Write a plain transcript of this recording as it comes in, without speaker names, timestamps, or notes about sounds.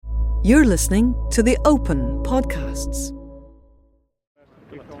You're listening to the Open Podcasts.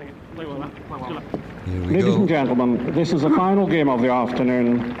 Ladies and gentlemen, this is the final game of the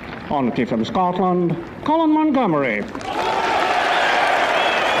afternoon. On to from Scotland, Colin Montgomerie.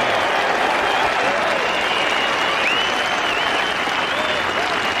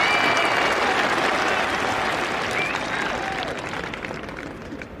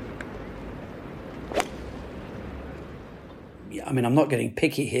 I mean, I'm not getting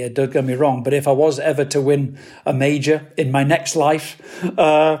picky here, don't get me wrong, but if I was ever to win a major in my next life,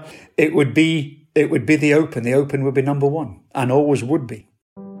 it would be the Open. The Open would be number one, and always would be.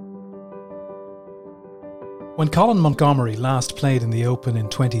 When Colin Montgomerie last played in the Open in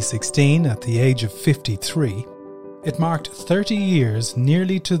 2016 at the age of 53, it marked 30 years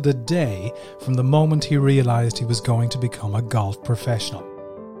nearly to the day from the moment he realised he was going to become a golf professional.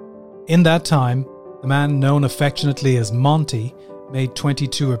 In that time, the man known affectionately as Monty made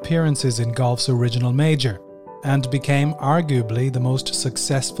 22 appearances in golf's original major and became arguably the most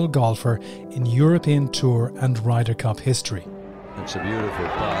successful golfer in European Tour and Ryder Cup history. It's a beautiful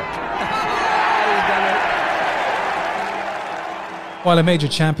putt. While a major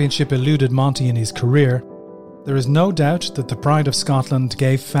championship eluded Monty in his career, there is no doubt that the Pride of Scotland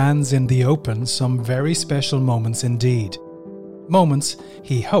gave fans in the Open some very special moments indeed. Moments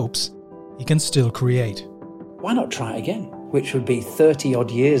he hopes he can still create. Why not try it again? Which would be 30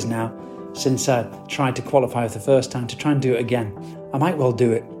 odd years now since I tried to qualify for the first time, to try and do it again. I might well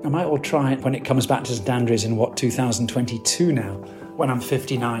do it. I might well try it when it comes back to St Andrews in 2022 now, when I'm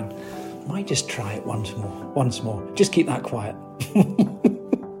 59. I might just try it once more. Just keep that quiet.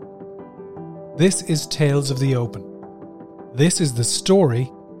 This is Tales of the Open. This is the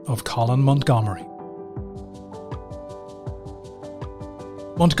story of Colin Montgomerie.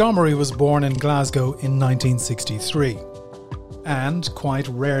 Montgomerie was born in Glasgow in 1963 and, quite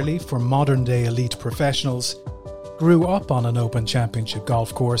rarely for modern-day elite professionals, grew up on an Open Championship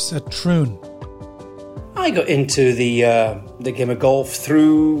golf course at Troon. I got into the game of golf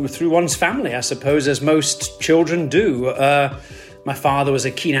through one's family, I suppose, as most children do. My father was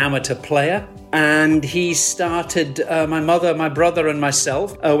a keen amateur player, and he started, my mother, my brother and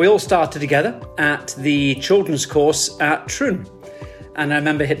myself, we all started together at the children's course at Troon. And I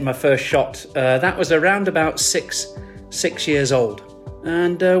remember hitting my first shot. That was around about six years old,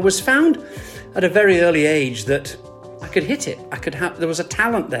 and was found at a very early age that I could hit it. There was a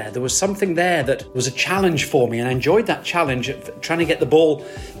talent there. There was something there that was a challenge for me, and I enjoyed that challenge of trying to get the ball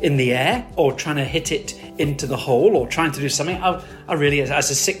in the air or trying to hit it into the hole or trying to do something. I really, as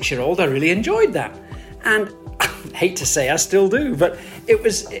a 6-year-old, I really enjoyed that. And I hate to say I still do, but it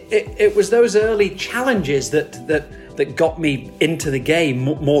was those early challenges that got me into the game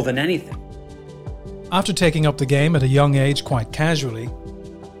more than anything. After taking up the game at a young age quite casually,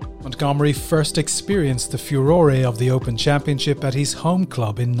 Montgomerie first experienced the furore of the Open Championship at his home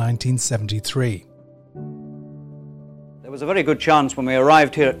club in 1973. There was a very good chance when we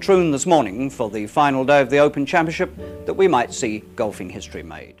arrived here at Troon this morning for the final day of the Open Championship that we might see golfing history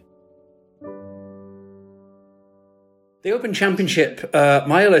made. The Open Championship,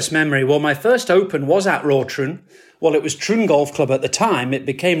 my earliest memory, well, my first Open was at Royal Troon. Well, it was Troon Golf Club at the time. It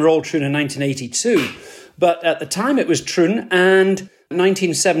became Royal Troon in 1982. But at the time it was Troon, and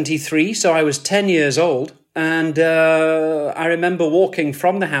 1973, so I was 10 years old. And I remember walking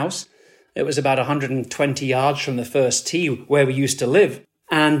from the house. It was about 120 yards from the first tee where we used to live.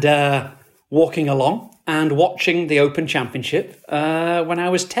 And walking along and watching the Open Championship when I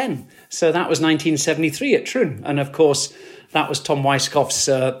was 10. So that was 1973 at Troon. And of course, that was Tom Weiskopf's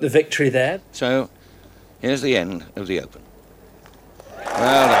the victory there. So, here's the end of the Open.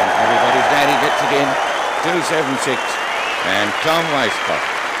 Well done, everybody. Daddy gets it in. 276. And Tom Weiskopf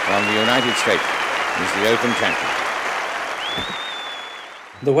from the United States is the Open champion.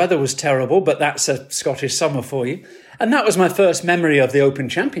 The weather was terrible, but that's a Scottish summer for you. And that was my first memory of the Open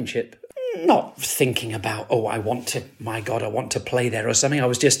Championship. Not thinking about, I want to play there or something. I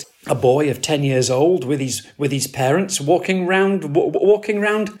was just a boy of 10 years old with his parents walking around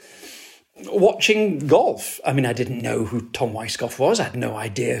watching golf. I mean, I didn't know who Tom Weiskopf was. I had no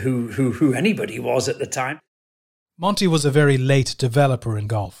idea who anybody was at the time. Monty was a very late developer in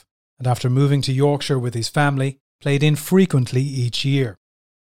golf, and after moving to Yorkshire with his family, played infrequently each year.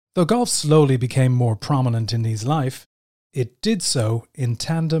 Though golf slowly became more prominent in his life, it did so in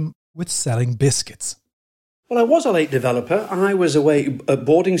tandem with selling biscuits. Well, I was a late developer. I was away at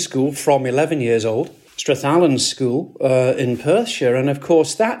boarding school from 11 years old, Strathallan School in Perthshire, and of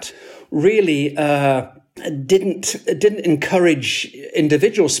course that really didn't encourage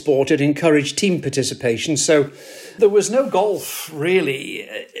individual sport, it encouraged team participation. So there was no golf really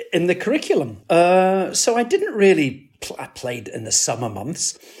in the curriculum. So I didn't really, I played in the summer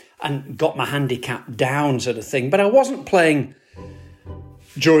months and got my handicap down sort of thing, but I wasn't playing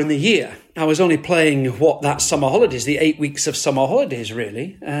during the year. I was only playing that summer holidays, the 8 weeks of summer holidays,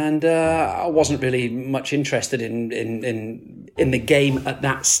 really, and I wasn't really much interested in the game at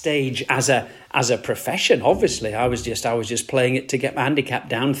that stage as a profession. Obviously, I was just playing it to get my handicap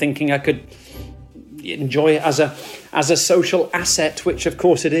down, thinking I could enjoy it as a social asset, which of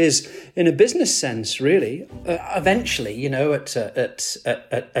course it is in a business sense, really. Eventually,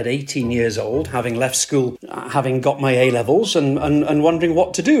 at 18 years old, having left school, having got my A-levels and wondering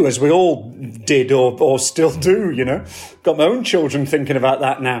what to do, as we all did or still do, Got my own children thinking about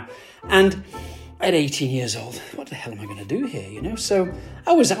that now. And at 18 years old, what the hell am I going to do here, So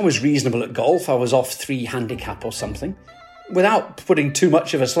I was reasonable at golf. I was off 3 handicap or something. Without putting too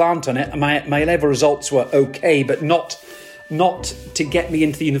much of a slant on it, my level results were okay, but not to get me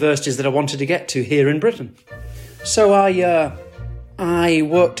into the universities that I wanted to get to here in Britain. So I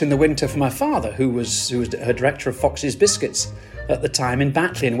worked in the winter for my father, who was her director of Fox's Biscuits at the time in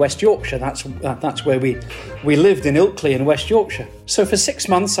Batley in West Yorkshire. That's where we lived, in Ilkley in West Yorkshire. So for 6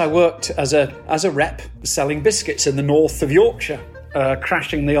 months I worked as a rep selling biscuits in the north of Yorkshire,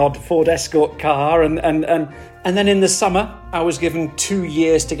 crashing the odd Ford Escort car and then in the summer, I was given 2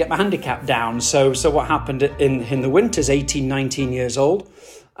 years to get my handicap down. So what happened in the winters, 18, 19 years old,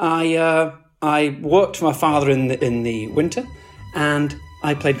 I worked for my father in the winter, and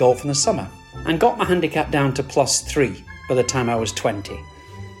I played golf in the summer and got my handicap down to +3 by the time I was 20.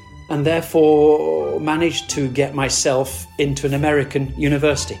 And therefore managed to get myself into an American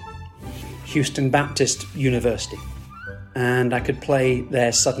university, Houston Baptist University. And I could play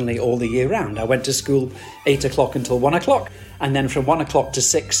there suddenly all the year round. I went to school 8 o'clock until 1 o'clock, and then from 1 o'clock to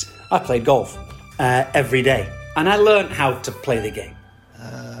 6, I played golf every day. And I learned how to play the game.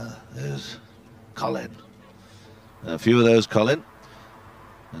 There's Colin. A few of those, Colin.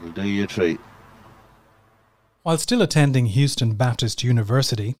 That'll do you a treat. While still attending Houston Baptist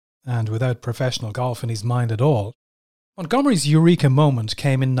University, and without professional golf in his mind at all, Montgomerie's eureka moment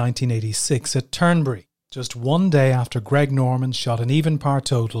came in 1986 at Turnberry, just one day after Greg Norman shot an even par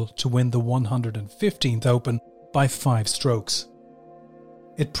total to win the 115th Open by 5 strokes.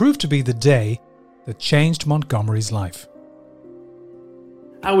 It proved to be the day that changed Montgomerie's life.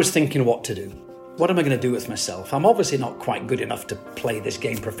 I was thinking what to do. What am I going to do with myself? I'm obviously not quite good enough to play this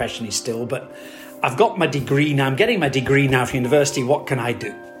game professionally still, but I've got my degree now. I'm getting my degree now from university. What can I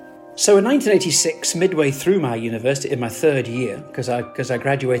do? So in 1986, midway through my university, in my 3rd year, because I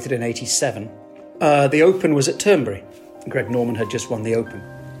graduated in 87, the Open was at Turnberry. Greg Norman had just won the Open.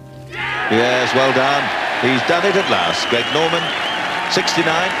 Yes, well done. He's done it at last. Greg Norman,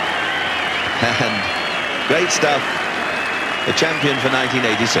 69. And great stuff. The champion for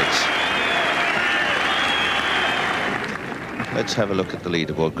 1986. Let's have a look at the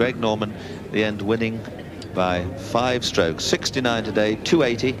leaderboard. Greg Norman, the end winning by 5 strokes. 69 today,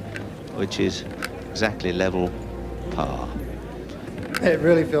 280, which is exactly level par. It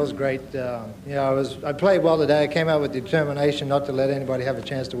really feels great. I played well today. I came out with determination not to let anybody have a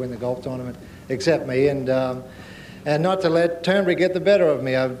chance to win the golf tournament except me, and not to let Turnberry get the better of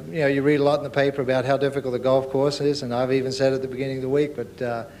me. You read a lot in the paper about how difficult the golf course is, and I've even said at the beginning of the week, but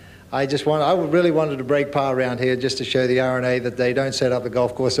I really wanted to break par around here just to show the RNA that they don't set up the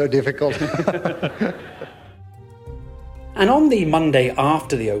golf course so difficult. And on the Monday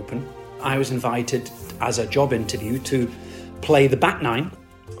after the Open, I was invited as a job interview to play the back nine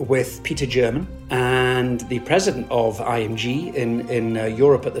with Peter German and the president of IMG in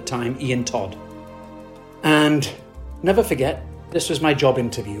Europe at the time, Ian Todd. And never forget, this was my job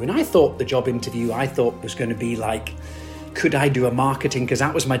interview. And I thought the job interview was going to be like, could I do a marketing, because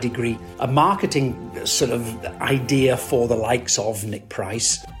that was my degree, a marketing sort of idea for the likes of Nick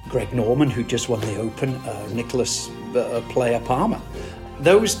Price, Greg Norman, who just won the Open, Nicholas Player Palmer.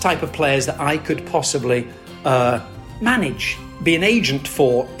 Those type of players that I could possibly manage, be an agent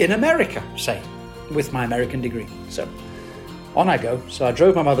for in America, say, with my American degree. So on I go. So I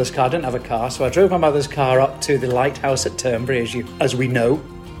drove my mother's car. I didn't have a car, so I drove my mother's car up to the lighthouse at Turnberry, as we know,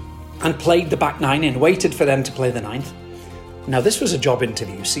 and played the back nine in, waited for them to play the ninth. Now, this was a job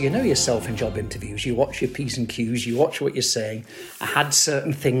interview, so you know yourself in job interviews. You watch your P's and Q's, you watch what you're saying. I had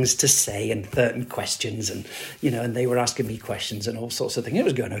certain things to say and certain questions, and they were asking me questions and all sorts of things. It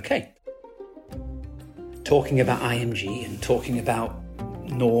was going okay. Talking about IMG and talking about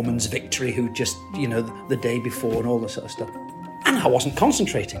Norman's victory, who just, the day before and all this sort of stuff. And I wasn't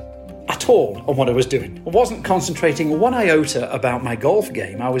concentrating at all on what I was doing. I wasn't concentrating one iota about my golf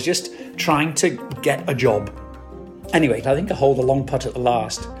game. I was just trying to get a job. Anyway, I think I holed a long putt at the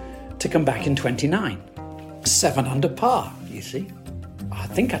last to come back in 29. 7 under par, you see. I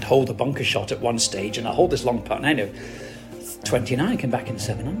think I'd hold a bunker shot at one stage, and I hold this long putt, and I know 29 came back in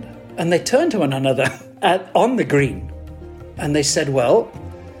 7 under. And they turned to one another on the green, and they said, well,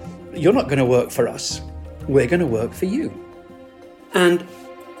 you're not going to work for us. We're going to work for you. And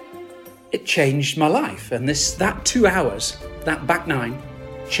it changed my life. And that 2 hours, that back nine,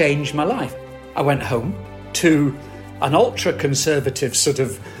 changed my life. I went home to an ultra-conservative sort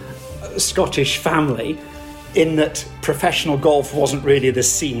of Scottish family in that professional golf wasn't really the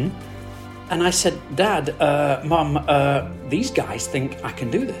scene. And I said, Dad, Mum, these guys think I can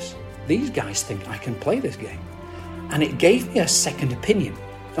do this. These guys think I can play this game. And it gave me a second opinion.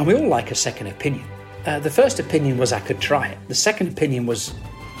 And we all like a second opinion. The first opinion was I could try it. The second opinion was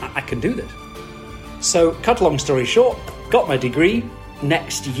I can do this. So, cut a long story short, got my degree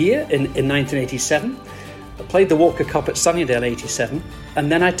next year in 1987. I played the Walker Cup at Sunnydale 87.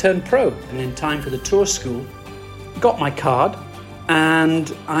 And then I turned pro. And in time for the tour school, got my card. And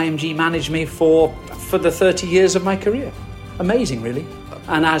IMG managed me for the 30 years of my career. Amazing, really.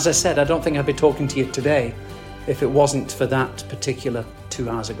 And as I said, I don't think I'd be talking to you today if it wasn't for that particular 2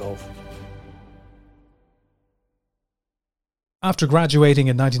 hours of golf. After graduating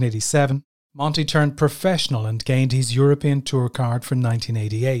in 1987, Monty turned professional and gained his European Tour card for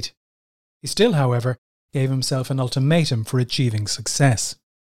 1988. He still, however, gave himself an ultimatum for achieving success.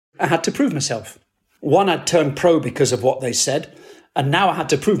 I had to prove myself. One, I'd turned pro because of what they said, and now I had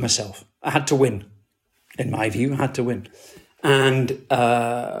to prove myself. I had to win. In my view, I had to win. And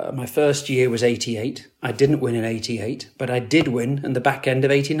my first year was 88. I didn't win in 88, but I did win in the back end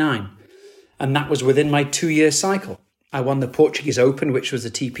of 89. And that was within my 2-year cycle. I won the Portuguese Open, which was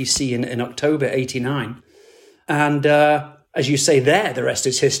the TPC in October 89. And as you say there, the rest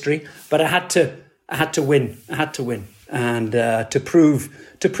is history. But I had to win. I had to win. And to prove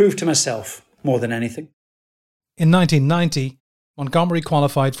to myself more than anything. In 1990, Montgomerie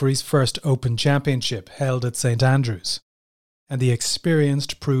qualified for his first Open Championship held at St Andrews. And the experience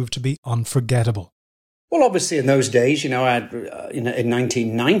proved to be unforgettable. Well, obviously, in those days, in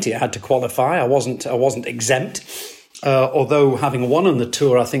 1990, I had to qualify. I wasn't exempt. Although having won on the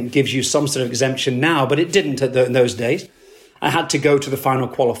tour, I think, gives you some sort of exemption now, but it didn't in those days. I had to go to the final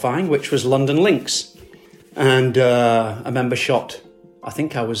qualifying, which was London Links, and I remember shot. I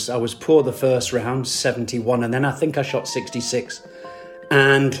think I was poor the first round, 71, and then I think I shot 66,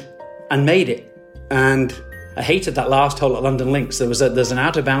 and made it. And I hated that last hole at London Links. There's an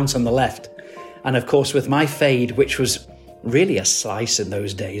out of bounds on the left, and of course with my fade, which was really a slice in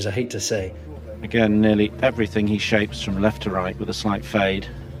those days, I hate to say. Again, nearly everything he shapes from left to right with a slight fade.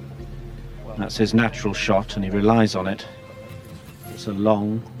 That's his natural shot, and he relies on it. It's a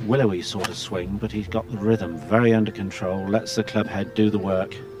long, willowy sort of swing, but he's got the rhythm very under control, lets the club head do the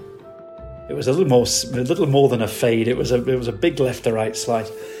work. It was a little more than a fade. It was a big left to right slide.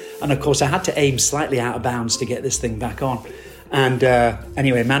 And of course, I had to aim slightly out of bounds to get this thing back on. And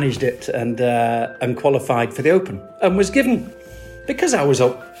anyway, managed it and qualified for the Open. And was given, because I was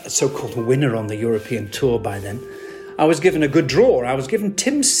a so-called winner on the European Tour by then, I was given a good draw. I was given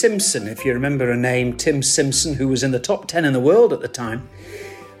Tim Simpson, if you remember a name, Tim Simpson, who was in the top 10 in the world at the time,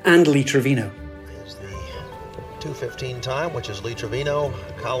 and Lee Trevino. Is the 2:15 time, which is Lee Trevino,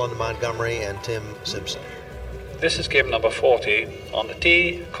 Colin Montgomerie, and Tim Simpson. This is game number 40. On the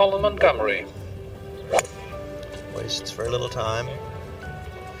tee, Colin Montgomerie. Wastes very little time.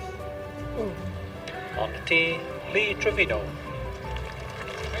 On the tee, Lee Trevino.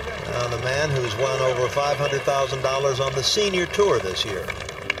 Now the man who's won over $500,000 on the senior tour this year.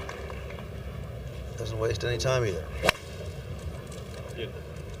 Doesn't waste any time either.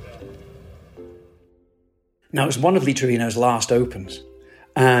 Now, it was one of Lee Trevino's last Opens,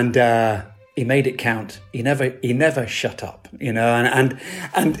 and he made it count. He never shut up, and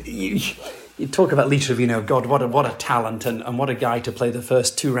you talk about Lee Trevino, God, what a talent, and what a guy to play the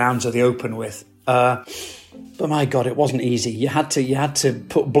first 2 rounds of the Open with. But my God, it wasn't easy. You had to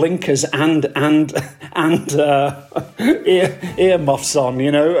put blinkers and ear muffs on,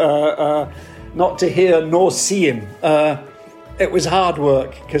 not to hear nor see him. It was hard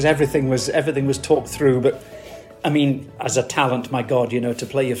work because everything was talked through. But I mean, as a talent, my God, to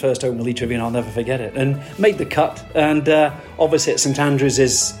play your first Open with Lee Trevino, I'll never forget it. And made the cut. And obviously, at St Andrews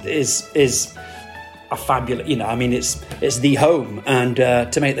is a fabulous, it's the home, and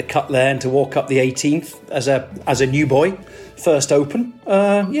to make the cut there and to walk up the 18th as a new boy, first Open,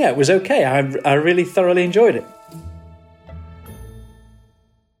 it was okay. I really thoroughly enjoyed it.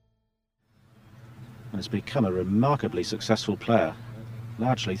 has become a remarkably successful player,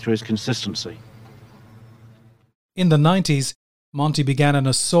 largely through his consistency. In the 90s, Monty began an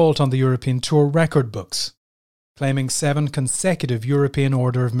assault on the European Tour record books, claiming 7 consecutive European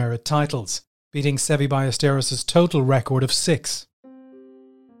Order of Merit titles, beating Seve Ballesteros' total record of 6.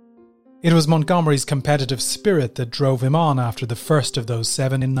 It was Montgomerie's competitive spirit that drove him on after the first of those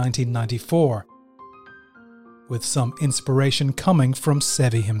 7 in 1994, with some inspiration coming from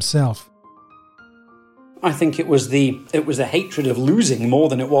Seve himself. I think it was the hatred of losing more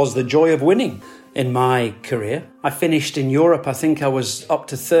than it was the joy of winning in my career. I finished in Europe, I think I was up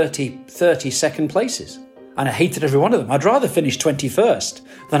to 30 second places. And I hated every one of them. I'd rather finish 21st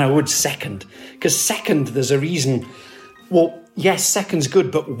than I would second. Because second, there's a reason. Well, yes, second's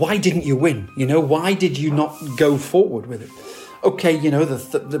good, but why didn't you win? You know, why did you not go forward with it? Okay, you know, the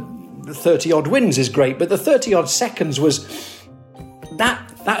 30-odd wins is great, but the 30-odd seconds was...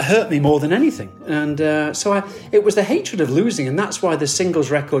 That hurt me more than anything. And it was the hatred of losing, and that's why the singles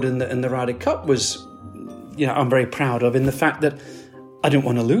record in the Ryder Cup was, you know, I'm very proud of, in the fact that I didn't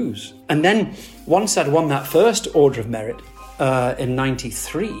want to lose. And then once I'd won that first Order of Merit in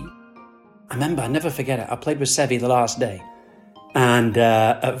 93, I remember, I never forget it, I played with Seve the last day. And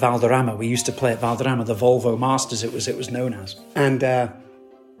at Valderrama, we used to play at Valderrama, the Volvo Masters it was known as. And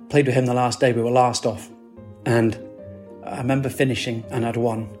played with him the last day, we were last off. And I remember finishing and I'd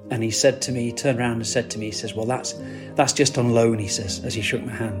won. And he said to me, he turned around and said to me, he says, well, that's just on loan, he says, as he shook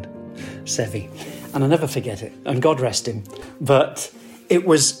my hand. Seve. And I'll never forget it. And God rest him. But it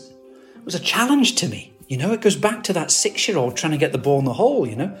was a challenge to me. You know, it goes back to that 6-year-old trying to get the ball in the hole,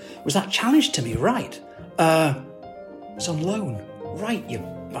 you know. It was that challenge to me, right? It's on loan. Right, you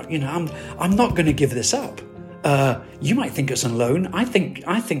know, I'm not going to give this up. You might think it's on loan. I think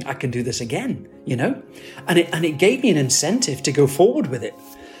I can do this again, you know? And it gave me an incentive to go forward with it.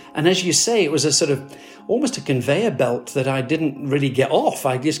 And as you say, it was a sort of almost a conveyor belt that I didn't really get off.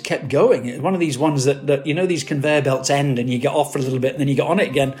 I just kept going. It was one of these ones that, you know, these conveyor belts end and you get off for a little bit and then you get on it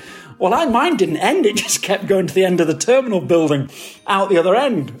again. Well, mine didn't end. It just kept going to the end of the terminal building out the other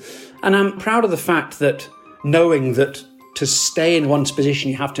end. And I'm proud of the fact that knowing that to stay in one's position,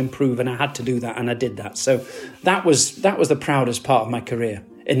 you have to improve. And I had to do that. And I did that. So that was the proudest part of my career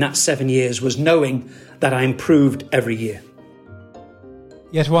in that 7 years, was knowing that I improved every year.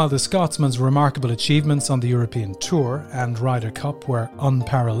 Yet while the Scotsman's remarkable achievements on the European Tour and Ryder Cup were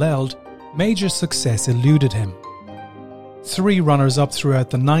unparalleled, major success eluded him. 3 runners-up throughout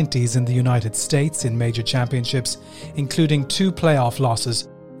the 90s in the United States in major championships, including 2 playoff losses,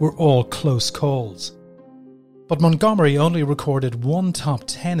 were all close calls. But Montgomerie only recorded 1 top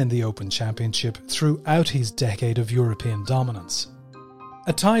 10 in the Open Championship throughout his decade of European dominance.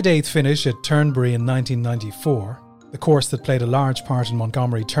 A tied 8th finish at Turnberry in 1994, the course that played a large part in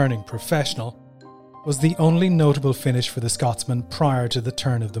Montgomerie turning professional, was the only notable finish for the Scotsman prior to the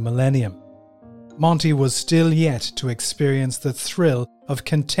turn of the millennium. Monty was still yet to experience the thrill of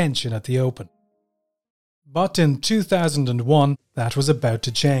contention at the Open. But in 2001, that was about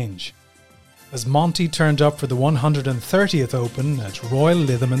to change, as Monty turned up for the 130th Open at Royal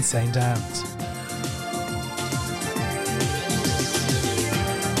Lytham and St Anne's.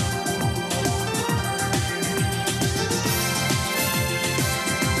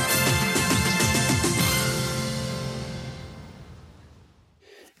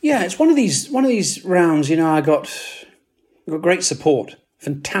 Yeah, it's one of these rounds. You know, I got great support,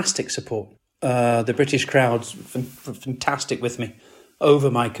 fantastic support. The British crowds fantastic with me over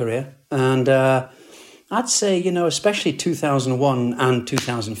my career, and I'd say, you know, especially 2001 and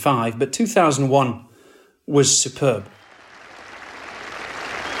 2005, but 2001 was superb.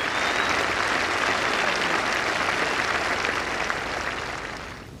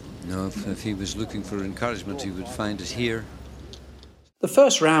 You know, if he was looking for encouragement, he would find it here. The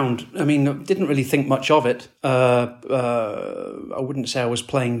first round, I mean, didn't really think much of it. I wouldn't say I was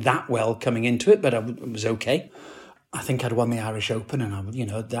playing that well coming into it, but it was okay. I think I'd won the Irish Open, and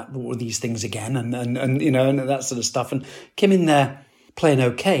that were these things again, and you know, and that sort of stuff, and came in there playing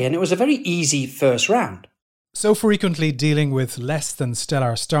okay, and it was a very easy first round. So frequently dealing with less than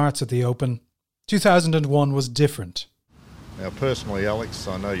stellar starts at the Open, 2001 was different. Now, personally, Alex,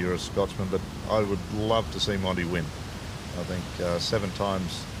 I know you're a Scotsman, but I would love to see Monty win. I think 7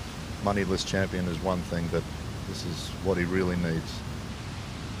 times moneyless champion is one thing, but this is what he really needs.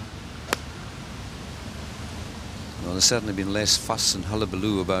 Well, there's certainly been less fuss and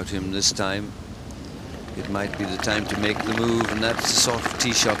hullabaloo about him this time. It might be the time to make the move, and that's the sort of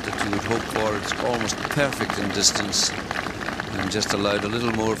tee shot that you would hope for. It's almost perfect in distance and just allowed a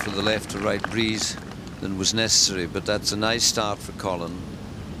little more for the left to right breeze than was necessary, but that's a nice start for Colin.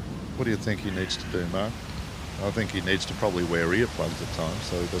 What do you think he needs to do, Mark? I think he needs to probably wear earplugs at times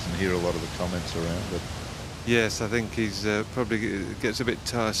so he doesn't hear a lot of the comments around. But yes, I think he's probably gets a bit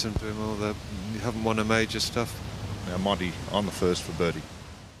tiresome doing all the you haven't won a major stuff. Now Monty on the first for birdie.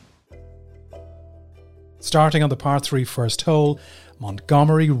 Starting on the par 3 first hole,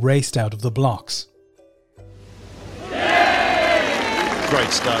 Montgomerie raced out of the blocks.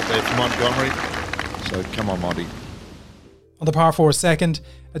 Great start there for Montgomerie. So come on, Monty. On the par 4 second,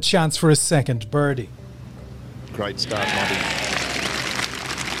 a chance for a second birdie. Great start, Monty.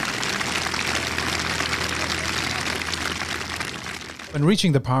 When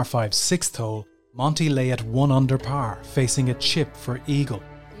reaching the par 5 sixth hole, Monty lay at 1 under par, facing a chip for eagle.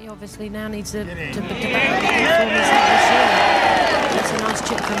 He obviously now needs to back the performance this year. That's a nice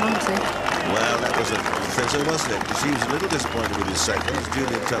chip for Monty. Well, that was a fizzle, wasn't it? Because he was a little disappointed with his seconds.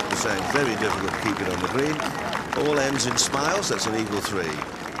 Julian Tupper saying very difficult to keep it on the green. All ends in smiles. That's an eagle 3.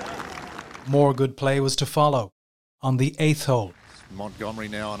 More good play was to follow. On the 8th hole, Montgomerie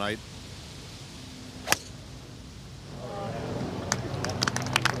now on 8.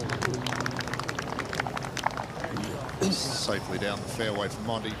 Safely down the fairway for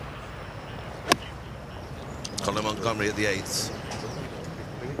Monty. Colin Montgomerie at the 8th.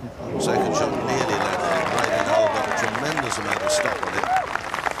 Second shot nearly left it. Right in hole, got a tremendous amount of stop on it.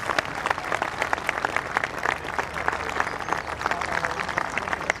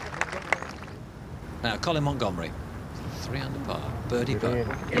 Now Colin Montgomerie, 3 under par, birdie putt.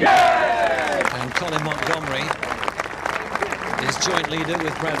 And Colin Montgomerie is joint leader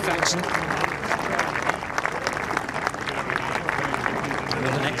with Brad Faxon.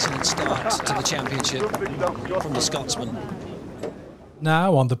 With an excellent start to the championship from the Scotsman.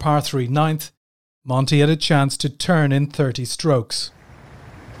 Now on the par 3 ninth, Monty had a chance to turn in 30 strokes.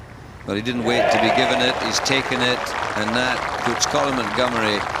 Well, he didn't wait to be given it, he's taken it, and that puts Colin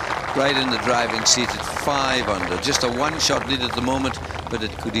Montgomerie right in the driving seat at 5 under. Just a one-shot lead at the moment, but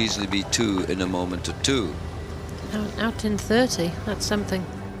it could easily be 2 in a moment or 2. Out in 30, that's something.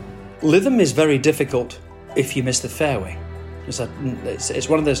 Lytham is very difficult if you miss the fairway. It's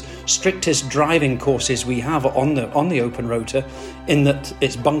one of the strictest driving courses we have on the open rota, in that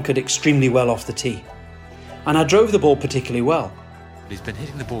it's bunkered extremely well off the tee. And I drove the ball particularly well. He's been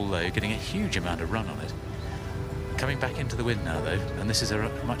hitting the ball low, getting a huge amount of run on it. Coming back into the wind now though, and this is a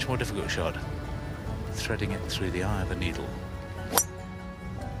much more difficult shot. Threading it through the eye of the needle.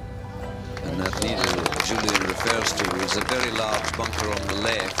 And that needle Julian refers to is a very large bunker on the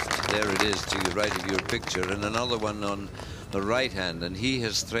left. There it is to the right of your picture, and another one on the right hand, and he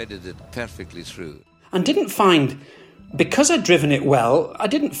has threaded it perfectly through. And didn't find, because I'd driven it well, I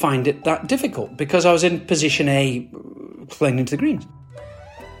didn't find it that difficult because I was in position A playing into the greens.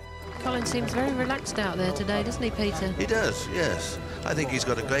 Colin seems very relaxed out there today, doesn't he, Peter? He does, yes. I think he's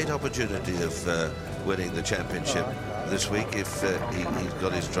got a great opportunity of winning the championship this week if he's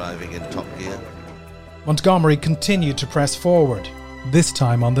got his driving in top gear. Montgomerie continued to press forward, this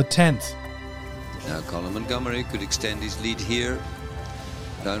time on the 10th. Now Colin Montgomerie could extend his lead here.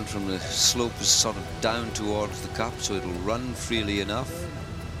 Down from the slope is sort of down towards the cup, so it'll run freely enough.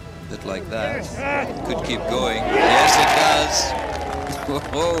 A bit like that. It could keep going. Yes, it does.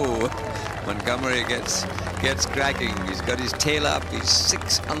 Whoa! Montgomerie gets cracking. He's got his tail up. He's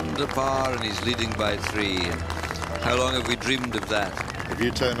 6 under par and he's leading by 3. And how long have we dreamed of that? If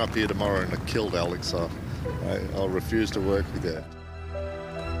you turn up here tomorrow and are killed, Alex, I'll refuse to work with you.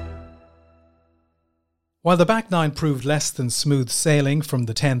 While the back 9 proved less than smooth sailing from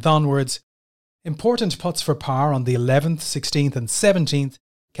the 10th onwards, important putts for par on the 11th, 16th and 17th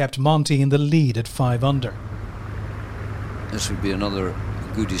kept Monty in the lead at 5 under. This would be another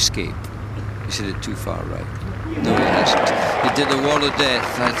good escape. He's hit it too far right. No, he hasn't. He did the wall of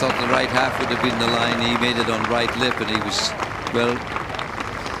death. I thought the right half would have been the line. He made it on right lip and he was, well,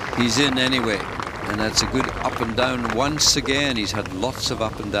 he's in anyway. And that's a good up and down. Once again, he's had lots of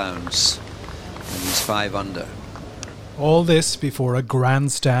up and downs. And he's 5 under. All this before a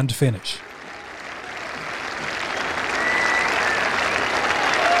grandstand finish.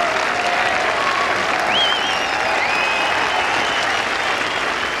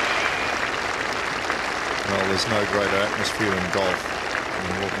 Well, there's no greater atmosphere in golf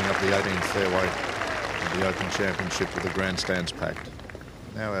than walking up the 18th fairway of the Open Championship with the grandstands packed.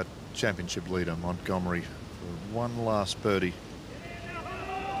 Now our championship leader, Montgomerie, for one last birdie.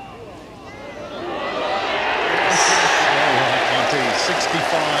 Monty, 65.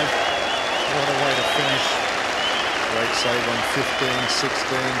 What a way to finish. Great save on 15,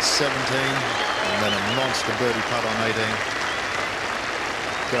 16, 17, and then a monster birdie putt on 18.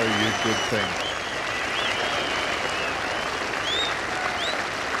 Go, you good thing.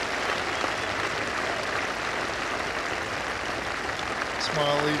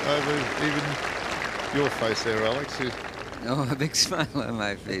 smile over even your face there, Alex. Oh, a big smile on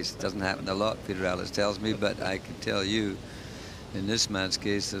my face. It doesn't happen a lot, Peter Ellis tells me, but I can tell you, in this man's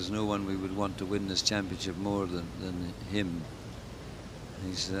case, there's no one we would want to win this championship more than him.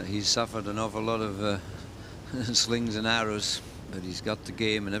 He's suffered an awful lot of slings and arrows, but he's got the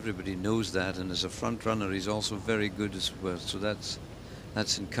game, and everybody knows that. And as a front runner, he's also very good as well. So that's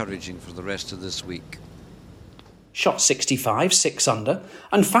encouraging for the rest of this week. Shot 65, 6 under,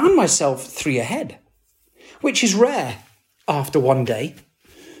 and found myself 3 ahead, which is rare after one day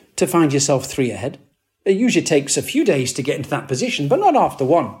to find yourself 3 ahead. It usually takes a few days to get into that position, but not after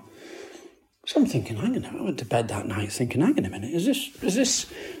one. So I'm thinking, I went to bed that night thinking, hang on a minute,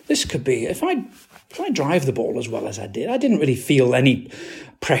 this could be, if I drive the ball as well as I did, I didn't really feel any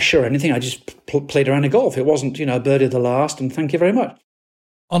pressure or anything. I just played around a golf. It wasn't, birdie the last, and thank you very much.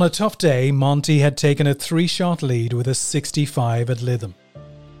 On a tough day, Monty had taken a 3-shot lead with a 65 at Lytham.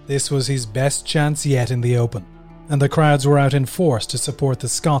 This was his best chance yet in the Open, and the crowds were out in force to support the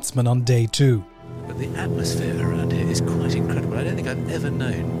Scotsman on day 2. But the atmosphere around here is quite incredible. I don't think I've ever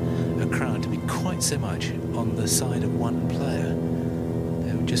known a crowd to be quite so much on the side of one player.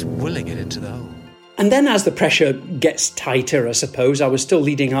 They were just willing it into the hole. And then as the pressure gets tighter, I suppose, I was still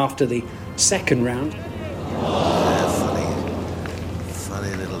leading after the second round.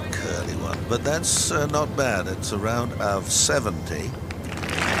 Funny little curly one. But that's not bad. It's a round of 70.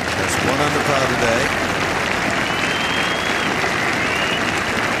 That's 1 under par today.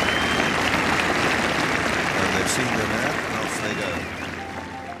 And they've seen the net, and off they go.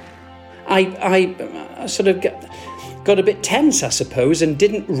 I sort of got a bit tense, I suppose, and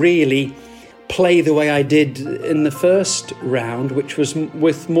didn't really play the way I did in the first round, which was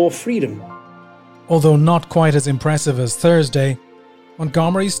with more freedom. Although not quite as impressive as Thursday,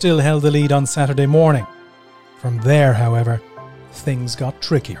 Montgomerie still held the lead on Saturday morning. From there, however, things got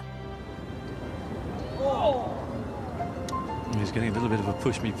trickier. He's getting a little bit of a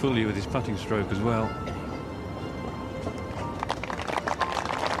push-me-pull-you with his putting stroke as well.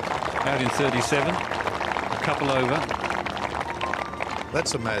 Out in 37, a couple over.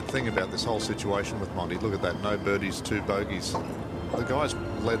 That's a mad thing about this whole situation with Monty. Look at that, no birdies, 2 bogeys. The guy's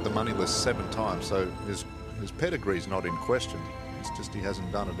led the money list 7 times, so his pedigree's not in question. It's just he hasn't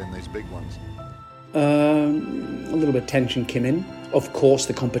done it in these big ones. A little bit of tension came in. Of course,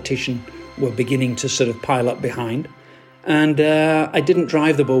 the competition were beginning to sort of pile up behind. And I didn't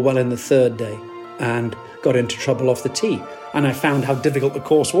drive the ball well in the third day and got into trouble off the tee. And I found how difficult the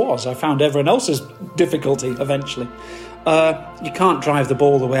course was. I found everyone else's difficulty eventually. You can't drive the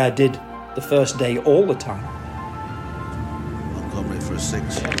ball the way I did the first day all the time. Montgomerie for a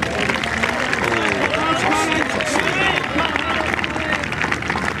 6.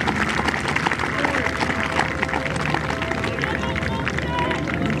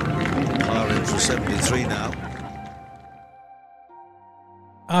 Par in for 73 now.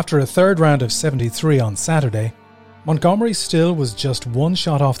 After a third round of 73 on Saturday, Montgomerie still was just 1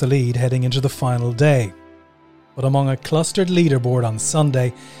 shot off the lead heading into the final day. But among a clustered leaderboard on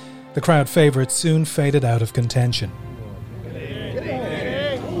Sunday, the crowd favourite soon faded out of contention.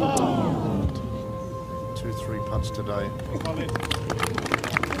 2-3 putts today.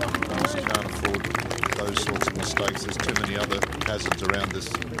 Just can't afford those sorts of mistakes. There's too many other hazards around this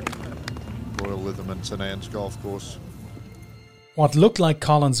Royal Lytham and St Anne's golf course. What looked like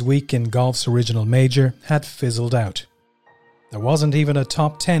Colin's week in golf's original major had fizzled out. There wasn't even a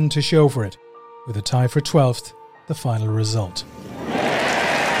top 10 to show for it, with a tie for 12th, the final result.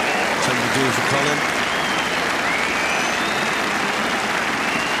 72 for Colin.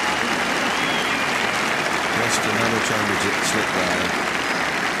 Just another championship slip by.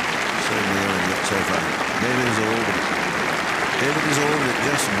 So near and yet so far. Maybe it was all, but it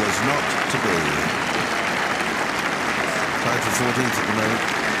just was not to be. Tied for 14th at the moment.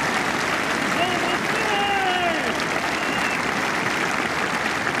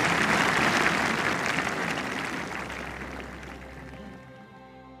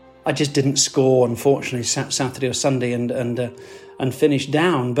 I just didn't score, unfortunately, Saturday or Sunday, and finished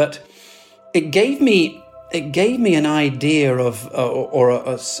down. But it gave me an idea of or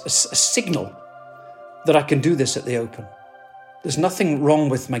a signal that I can do this at the Open. There's nothing wrong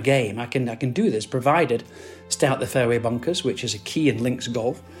with my game. I can do this, provided stay out the fairway bunkers, which is a key in links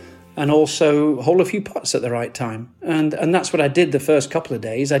golf, and also hole a few putts at the right time. And that's what I did the first couple of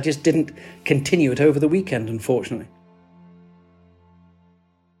days. I just didn't continue it over the weekend, unfortunately.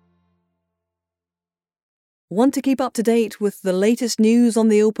 Want to keep up to date with the latest news on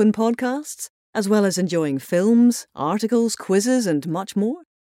the Open podcasts, as well as enjoying films, articles, quizzes, and much more?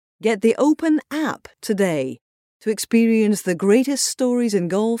 Get the Open app today. to experience the greatest stories in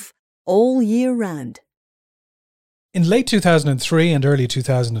golf all year round. In late 2003 and early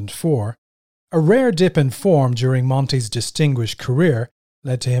 2004, a rare dip in form during Monty's distinguished career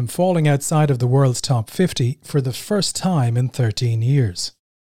led to him falling outside of the world's top 50 for the first time in 13 years.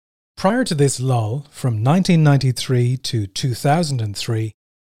 Prior to this lull, from 1993 to 2003,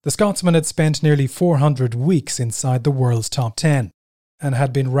 the Scotsman had spent nearly 400 weeks inside the world's top 10 and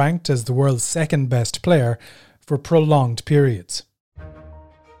had been ranked as the world's second best player for prolonged periods.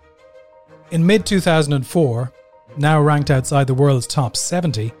 In mid-2004, now ranked outside the world's top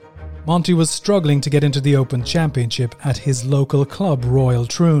 70, Monty was struggling to get into the Open Championship at his local club, Royal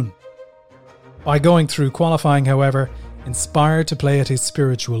Troon. By going through qualifying, however, inspired to play at his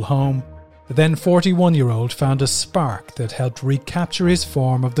spiritual home, the then 41-year-old found a spark that helped recapture his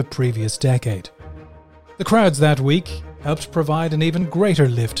form of the previous decade. The crowds that week helped provide an even greater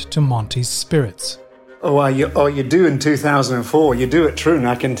lift to Monty's spirits. You do in 2004. You do at Troon,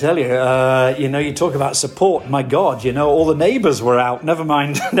 I can tell you. You talk about support. My God, all the neighbours were out. Never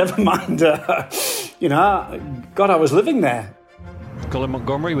mind. God, I was living there. Colin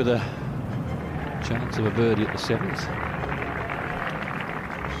Montgomerie with a chance of a birdie at the 7th.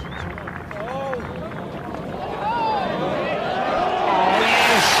 Oh,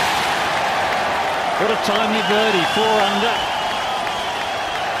 yes! What a timely birdie, 4 under.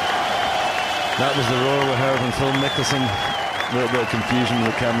 That was the roar we heard from Phil Mickelson. A little bit of confusion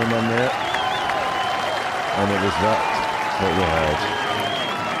with the cameraman there. And it was that we heard.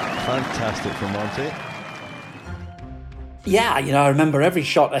 Fantastic from Monty. Yeah, I remember every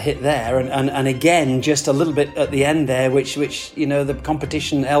shot I hit there, and again, just a little bit at the end there, which the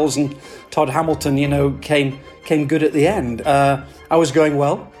competition, Els and Todd Hamilton, came good at the end. I was going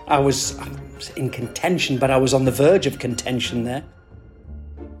well. I was in contention, but I was on the verge of contention there.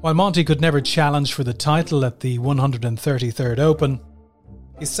 While Monty could never challenge for the title at the 133rd Open,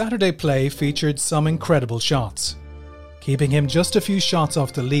 his Saturday play featured some incredible shots, keeping him just a few shots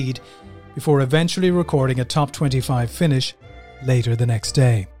off the lead before eventually recording a top 25 finish later the next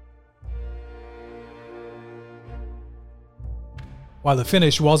day. While the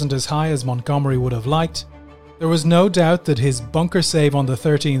finish wasn't as high as Montgomerie would have liked, there was no doubt that his bunker save on the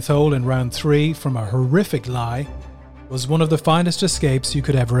 13th hole in round 3 from a horrific lie was one of the finest escapes you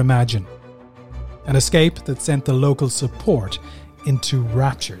could ever imagine. An escape that sent the local support into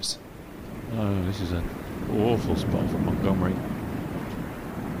raptures. Oh, this is an awful spot for Montgomerie.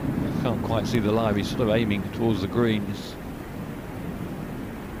 Can't quite see the lie. He's sort of aiming towards the greens.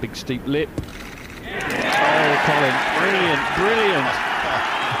 Big steep lip. Oh, Colin, brilliant.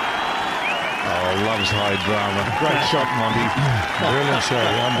 Oh, loves high drama. Great shot, Monty. Brilliant shot,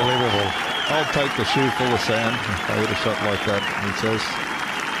 unbelievable. I'll take the shoe full of sand if I hit a shot like that, he says.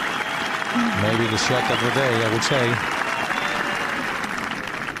 Maybe the shot of the day, I would say.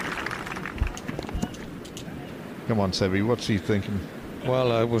 Come on, Sebi, what's he thinking?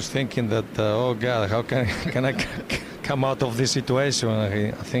 Well, I was thinking that, oh God, how can I come out of this situation?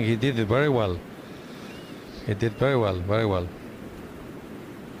 I think he did it very well. He did very well.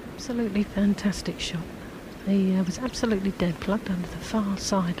 Absolutely fantastic shot. He was absolutely dead plugged under the far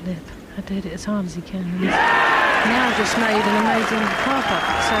side lip. I did it as hard as he can. And he's now just made an amazing par putt.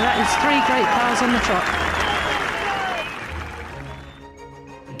 So that is 3 great pars on the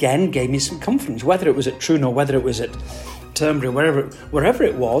trot. Again, gave me some confidence. Whether it was at Troon or whether it was at Turnberry, wherever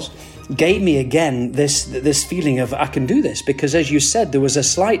it was, gave me again this feeling of I can do this. Because as you said, there was a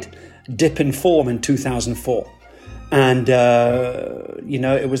slight dip in form in 2004. And,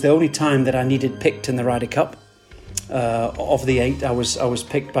 it was the only time that I needed picked in the Ryder Cup. Of the 8, I was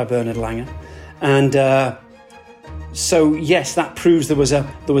picked by Bernard Langer, and so yes, that proves there was a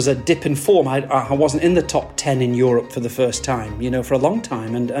dip in form. I wasn't in the top 10 in Europe for the first time, for a long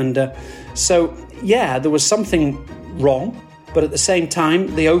time, and so yeah, there was something wrong. But at the same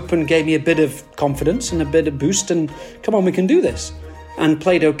time, the Open gave me a bit of confidence and a bit of boost, and come on, we can do this. And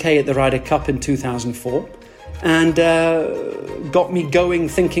played okay at the Ryder Cup in 2004, and got me going,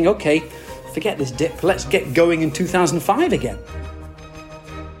 thinking, okay, forget this dip, let's get going in 2005 again.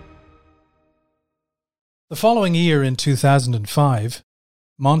 The following year in 2005,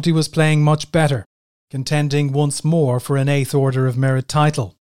 Monty was playing much better, contending once more for an 8th Order of Merit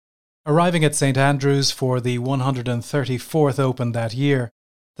title. Arriving at St Andrews for the 134th Open that year,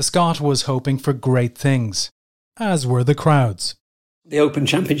 the Scot was hoping for great things, as were the crowds. The Open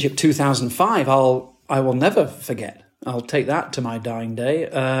Championship 2005, I will never forget. I'll take that to my dying day.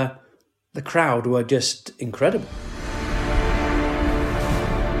 The crowd were just incredible.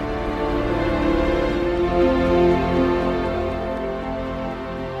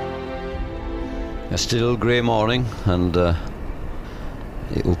 still grey morning, and the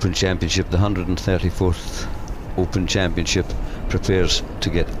Open Championship, the 134th Open Championship, prepares to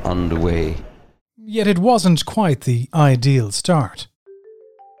get underway. Yet it wasn't quite the ideal start.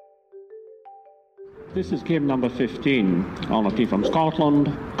 This is game number 15 on a tee from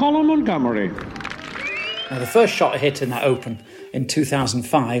Scotland, Colin Montgomerie. Now, the first shot I hit in that Open in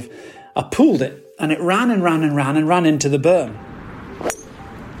 2005, I pulled it and it ran and ran and ran and ran into the berm.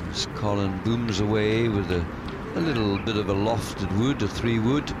 As Colin booms away with a little bit of a lofted wood, a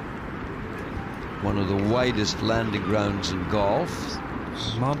 3-wood. One of the widest landing grounds in golf.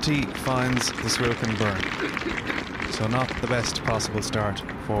 Monty finds the Swilcan burn, so not the best possible start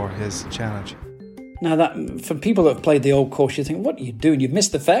for his challenge. Now, that for people that have played the old course, you think, what are you doing? You've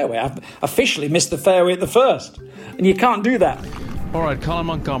missed the fairway. I've officially missed the fairway at the first. And you can't do that. All right, Colin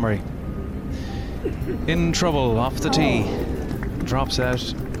Montgomerie. In trouble, off the tee. Drops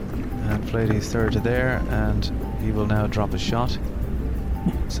out and played his third to there, and he will now drop a shot.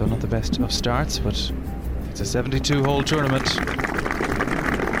 So not the best of starts, but it's a 72-hole tournament.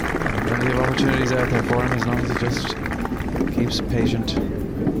 Plenty of opportunities out there for him, as long as he just keeps patient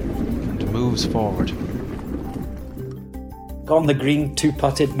and moves forward. Got on the green,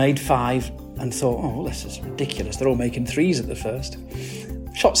 2-putted, made 5, and thought, oh, well, this is ridiculous. They're all making 3s at the first.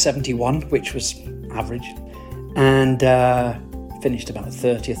 Shot 71, which was average, and finished about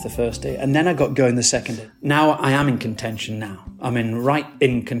 30th the first day. And then I got going the second day. Now I am in contention now. I'm right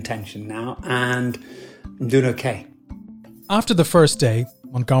in contention now, and I'm doing okay. After the first day,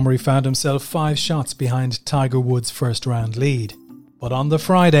 Montgomerie found himself 5 shots behind Tiger Woods' first round lead. But on the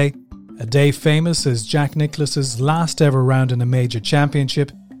Friday, a day famous as Jack Nicklaus's last ever round in a major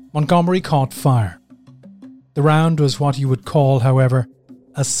championship, Montgomerie caught fire. The round was what you would call, however,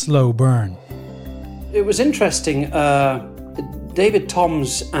 a slow burn. It was interesting. David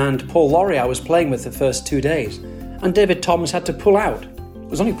Toms and Paul Lawrie I was playing with the first 2 days, and David Toms had to pull out. It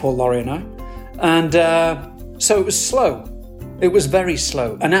was only Paul Lawrie and I. And so it was slow. It was very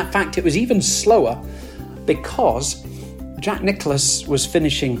slow. And in fact, it was even slower because Jack Nicklaus was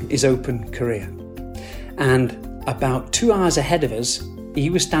finishing his Open career. And about 2 hours ahead of us, he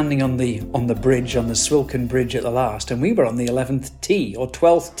was standing on the bridge, on the Swilcan Bridge at the last, and we were on the 11th tee or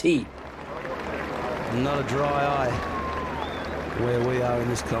 12th tee. Not a dry eye where we are in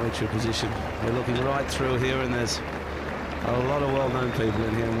this commentary position. We're looking right through here, and there's a lot of well-known people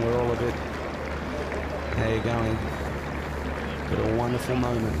in here, and we're all a bit, how you going? But a wonderful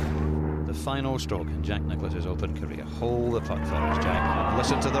moment. The final stroke in Jack Nicklaus's Open career. Hold the putt for us, Jack.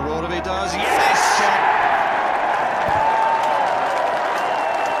 Listen to the roar if he does. Yes, Jack!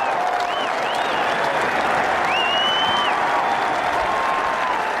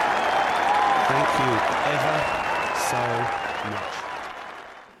 Thank you ever so much.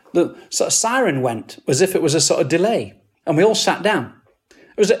 The sort of siren went as if it was a sort of delay, and we all sat down.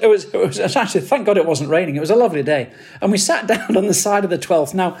 It was actually, thank God it wasn't raining. It was a lovely day, and we sat down on the side of the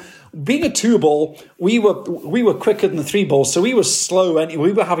 12th. Now, being a 2-ball, we were quicker than the 3-ball, so we were slow.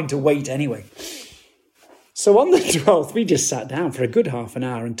 We were having to wait anyway. So on the 12th, we just sat down for a good half an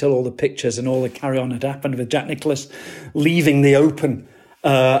hour until all the pictures and all the carry-on had happened with Jack Nicklaus leaving the Open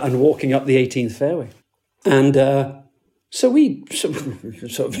and walking up the 18th fairway. And so we sort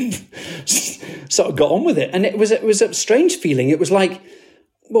of got on with it. And it was a strange feeling. It was like,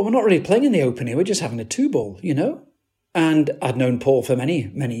 well, we're not really playing in the Open here. We're just having a 2-ball, you know? And I'd known Paul for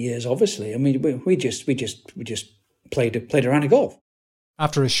many, many years, obviously. I mean, we just played a round of golf.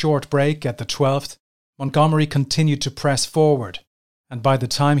 After a short break at the 12th, Montgomerie continued to press forward. And by the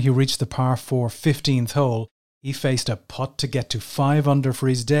time he reached the par 4 15th hole, he faced a putt to get to 5 under for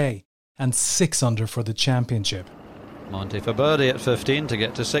his day and 6 under for the championship. Monty for birdie at 15 to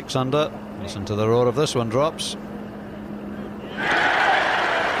get to 6 under. Listen to the roar of this one drops.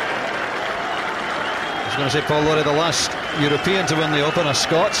 I was going to say Paul Lawrie, the last European to win the Open, a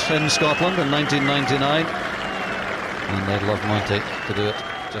Scot in Scotland in 1999. And they'd love Monty to do it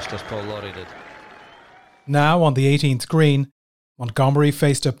just as Paul Lawrie did. Now on the 18th green, Montgomerie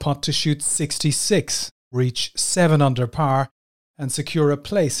faced a putt to shoot 66, reach 7 under par and secure a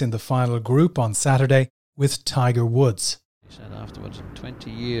place in the final group on Saturday with Tiger Woods. He said afterwards, in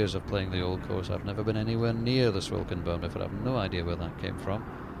 20 years of playing the old course, I've never been anywhere near the Swilcan burn before. I have no idea where that came from.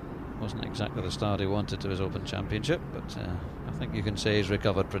 Wasn't exactly the start he wanted to his Open Championship, but I think you can say he's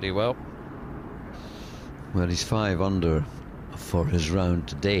recovered pretty well. Well, he's 5 under for his round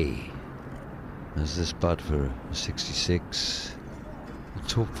today. There's this putt for a 66.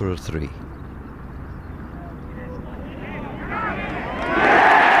 Let's hope for a 3.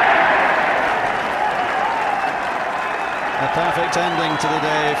 A perfect ending to the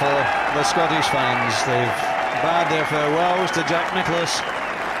day for the Scottish fans. They've bade their farewells to Jack Nicklaus,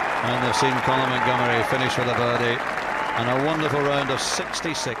 and they've seen Colin Montgomerie finish with a birdie and a wonderful round of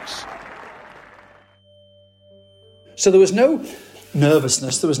 66. So there was no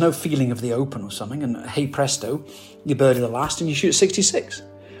nervousness, there was no feeling of the Open or something, and hey presto, you birdie the last and you shoot 66.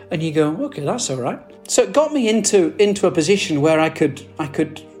 And you go, okay, that's all right. So it got me into a position where I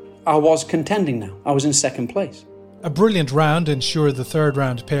was contending now. I was in second place. A brilliant round ensured the third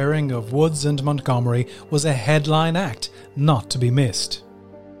round pairing of Woods and Montgomerie was a headline act, not to be missed.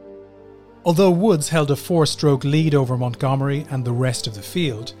 Although Woods held a 4-stroke lead over Montgomerie and the rest of the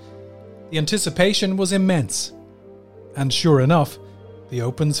field, the anticipation was immense. And sure enough, the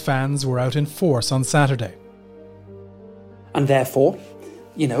Open's fans were out in force on Saturday. And therefore,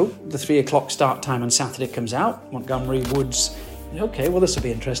 the 3 o'clock start time on Saturday comes out. Montgomerie, Woods, okay, well, this will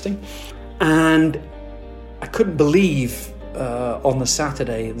be interesting. And I couldn't believe on the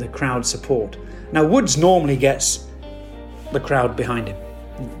Saturday the crowd support. Now, Woods normally gets the crowd behind him.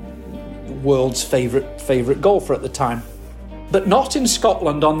 World's favourite golfer at the time. But not in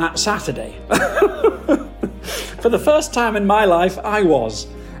Scotland on that Saturday. For the first time in my life, I was.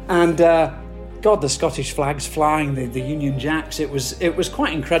 And God, the Scottish flags flying, the Union Jacks, it was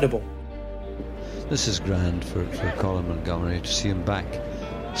quite incredible. This is grand for Colin Montgomerie to see him back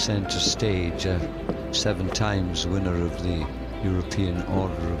centre stage, 7 times winner of the European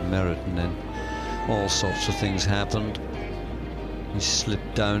Order of Merit, and then all sorts of things happened. He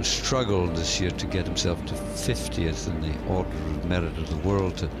slipped down, struggled this year to get himself to 50th in the Order of Merit of the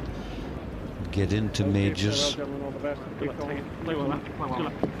world to get into majors. Here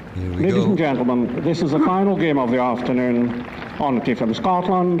we Ladies go. and gentlemen, this is the final game of the afternoon. Honorary from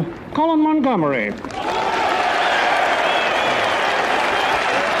Scotland, Colin Montgomerie.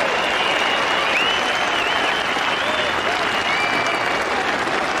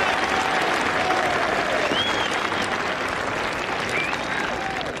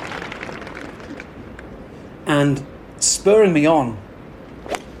 And spurring me on.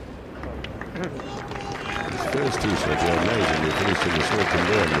 First tee shot, you're amazing. You finished in the short and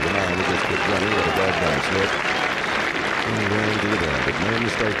burn with an iron. You just kept running. What a bad bounce left. And ran into the ball, but no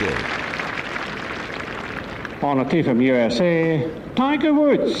mistake there. On a tee from USA, Tiger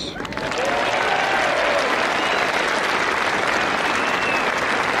Woods.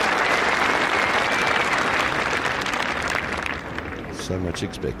 So much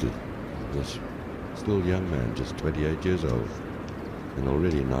expected. This still young man, just 28 years old, and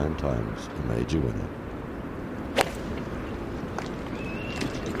already 9 times a major winner.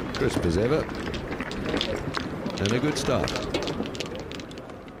 Crisp as ever, and a good start.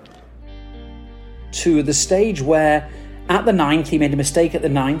 To the stage where, at the 9th, he made a mistake at the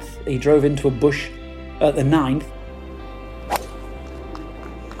 9th. He drove into a bush at the 9th.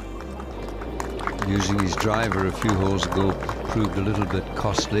 Using his driver a few holes ago proved a little bit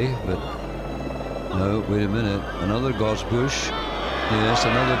costly, but no, wait a minute, another gauze bush. Yes,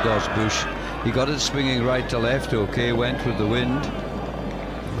 another gauze bush. He got it swinging right to left, okay, went with the wind.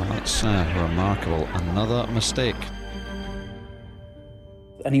 Well, that's remarkable. Another mistake.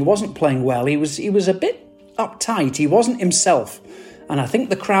 And he wasn't playing well. He was a bit uptight. He wasn't himself. And I think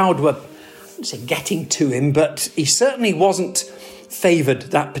the crowd were, I wouldn't say getting to him, but he certainly wasn't favoured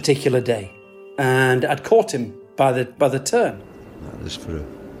that particular day. And I'd caught him by the turn. That is for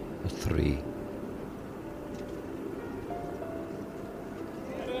a 3.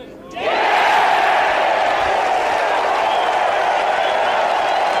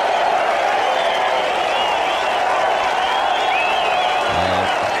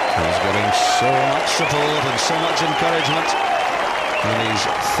 So much support and so much encouragement, and he's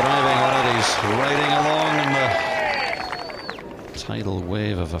thriving on it. He's riding along in the tidal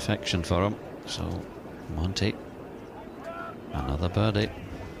wave of affection for him. So Monty, another birdie,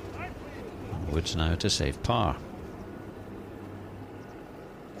 and Woods now to save par.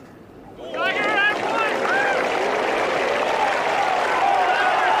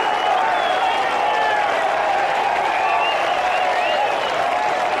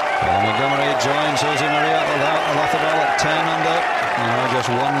 Montgomerie joins Jose Maria Olazabal at 10 under. Now just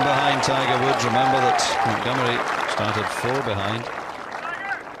 1 behind Tiger Woods. Remember that Montgomerie started 4 behind.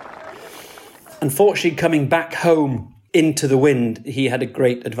 Unfortunately, coming back home into the wind, he had a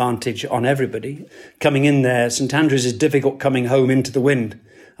great advantage on everybody. Coming in there, St Andrews is difficult coming home into the wind.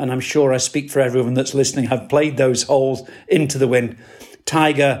 And I'm sure I speak for everyone that's listening. I've played those holes into the wind.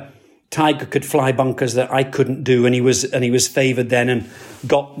 Tiger could fly bunkers that I couldn't do, and he was favoured then and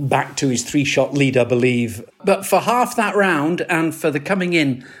got back to his 3-shot lead, I believe. But for half that round and for the coming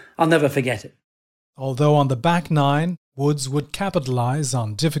in, I'll never forget it. Although on the back 9, Woods would capitalise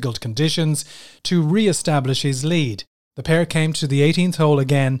on difficult conditions to re-establish his lead. The pair came to the 18th hole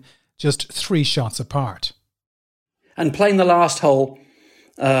again, just 3 shots apart. And playing the last hole,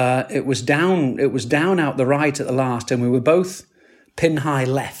 it was down out the right at the last, and we were both pin high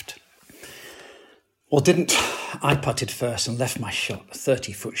left. Well, I putted first and left my shot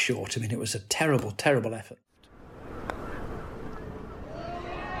 30 foot short. I mean, it was a terrible, terrible effort.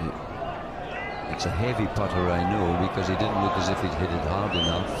 It's a heavy putter, I know, because he didn't look as if he'd hit it hard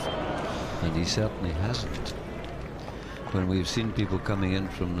enough, and he certainly hasn't. When we've seen people coming in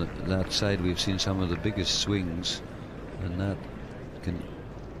from that side, we've seen some of the biggest swings, and that can,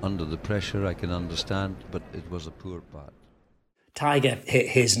 under the pressure, I can understand, but it was a poor putt. Tiger hit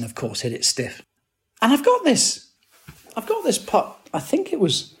his and, of course, hit it stiff. And I've got this putt. I think it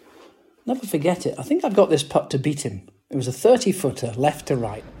was, never forget it, I think I've got this putt to beat him. It was a 30-footer, left to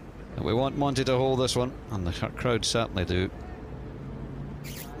right. We want Monty to hold this one, and the crowd certainly do.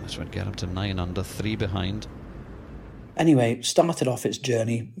 This would get him to 9 under, 3 behind. Anyway, started off its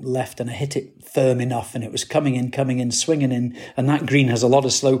journey left, and I hit it firm enough, and it was coming in, swinging in, and that green has a lot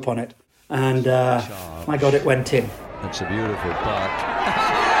of slope on it. And, my God, it went in. That's a beautiful putt.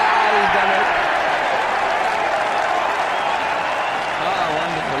 He's done it. Oh,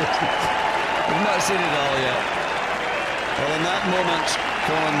 wonderful. We've not seen it all yet. Well, in that moment,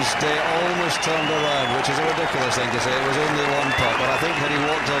 Colin's day almost turned around, which is a ridiculous thing to say. It was only 1 putt, but I think had he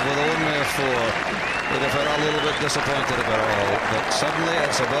walked off with only a 4, he'd have felt a little bit disappointed about it all. But suddenly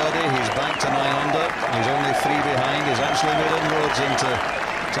it's a birdie, he's back to 9 under, he's only 3 behind, he's actually made inroads into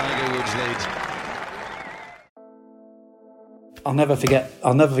Tiger Woods' lead. I'll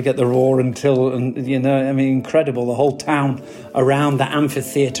never forget the roar until, incredible. The whole town around the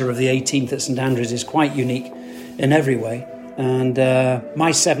amphitheatre of the 18th at St Andrews is quite unique in every way. And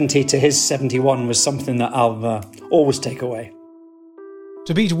my 70 to his 71 was something that I'll always take away.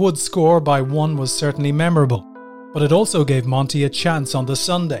 To beat Woods' score by 1 was certainly memorable, but it also gave Monty a chance on the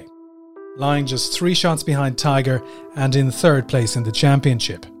Sunday, lying just 3 shots behind Tiger and in 3rd place in the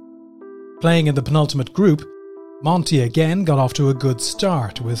championship. Playing in the penultimate group, Monty again got off to a good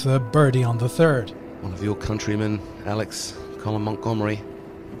start with a birdie on the 3rd. One of your countrymen, Alex, Colin Montgomerie.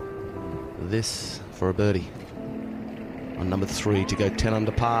 This for a birdie. On number 3 to go 10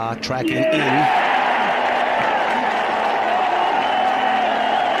 under par, tracking in.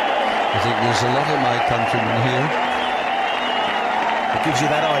 I think there's a lot of my countrymen here. It gives you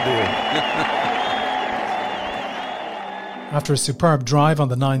that idea. After a superb drive on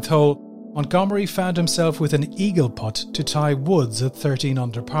the 9th hole, Montgomerie found himself with an eagle putt to tie Woods at 13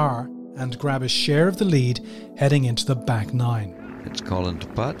 under par and grab a share of the lead heading into the back 9. It's Colin to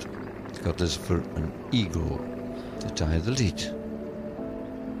putt. He's got this for an eagle to tie the lead.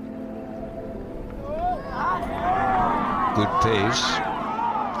 Good pace.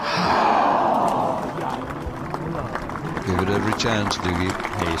 Give it every chance, Dougie.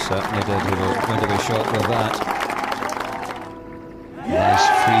 He certainly did. He went to be shot with that. Nice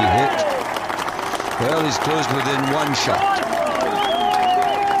free hit. Well, he's closed within 1 shot.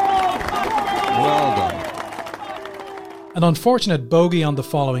 Well done. An unfortunate bogey on the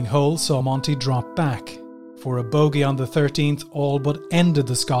following hole saw Monty drop back. For a bogey on the 13th all but ended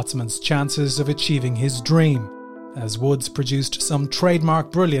the Scotsman's chances of achieving his dream, as Woods produced some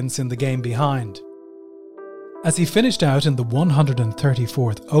trademark brilliance in the game behind. As he finished out in the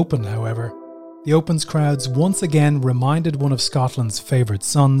 134th Open, however, the Open's crowds once again reminded one of Scotland's favourite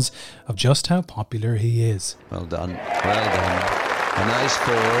sons of just how popular he is. Well done, well done. A nice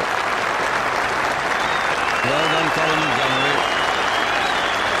 4. Well done, Colin Montgomerie.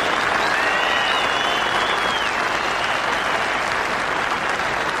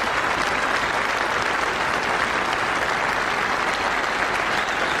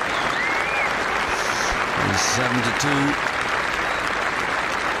 He's 72.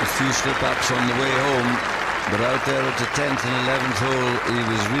 A few slip-ups on the way home, but out there at the 10th and 11th hole, he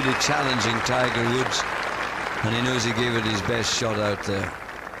was really challenging Tiger Woods, and he knows he gave it his best shot out there.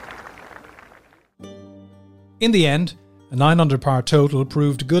 In the end, a 9 under par total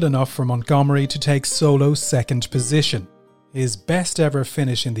proved good enough for Montgomerie to take solo 2nd position, his best ever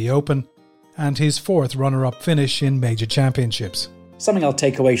finish in the Open, and his 4th runner-up finish in major championships. Something I'll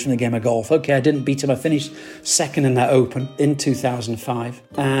take away from the game of golf. Okay, I didn't beat him. I finished 2nd in that Open in 2005.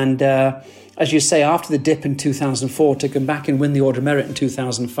 And as you say, after the dip in 2004, to come back and win the Order of Merit in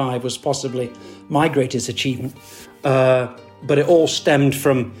 2005 was possibly my greatest achievement. But it all stemmed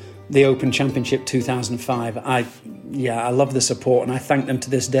from the Open Championship 2005. I love the support, and I thank them to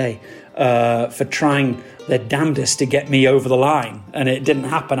this day for trying their damnedest to get me over the line. And it didn't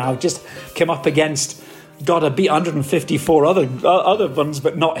happen. I just came up against God, I beat 154 other ones,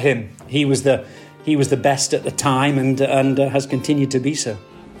 but not him. He was the best at the time and has continued to be so.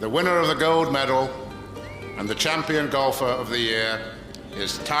 The winner of the gold medal and the champion golfer of the year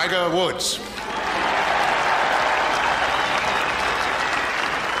is Tiger Woods.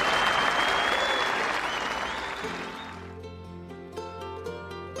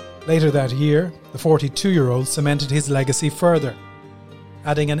 Later that year, the 42-year-old cemented his legacy further,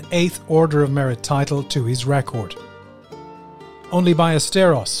 adding an 8th Order of Merit title to his record. Only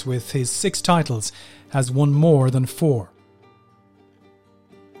Ballesteros, with his 6 titles, has won more than 4.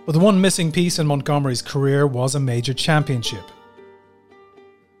 But the one missing piece in Montgomerie's career was a major championship.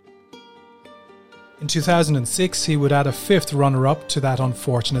 In 2006, he would add a 5th runner-up to that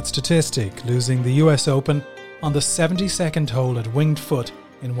unfortunate statistic, losing the US Open on the 72nd hole at Winged Foot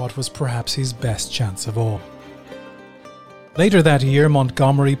in what was perhaps his best chance of all. Later that year,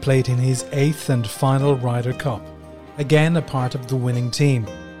 Montgomerie played in his 8th and final Ryder Cup, again a part of the winning team.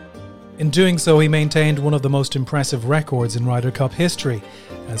 In doing so, he maintained one of the most impressive records in Ryder Cup history,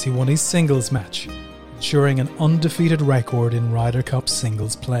 as he won his singles match, ensuring an undefeated record in Ryder Cup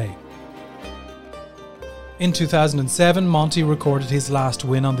singles play. In 2007, Monty recorded his last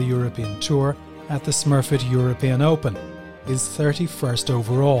win on the European Tour at the Smurfit European Open, his 31st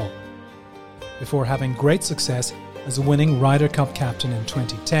overall, before having great success as a winning Ryder Cup captain in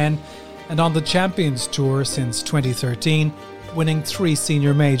 2010 and on the Champions Tour since 2013, winning 3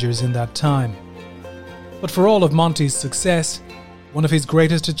 senior majors in that time. But for all of Monty's success, one of his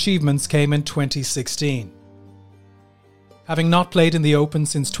greatest achievements came in 2016. Having not played in the Open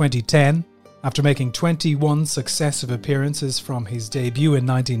since 2010, after making 21 successive appearances from his debut in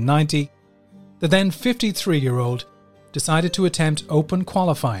 1990, the then 53-year-old decided to attempt Open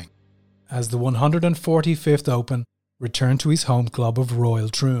qualifying as the 145th Open returned to his home club of Royal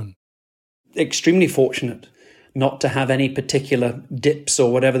Troon. Extremely fortunate not to have any particular dips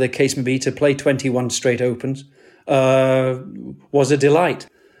or whatever the case may be. To play 21 straight Opens was a delight.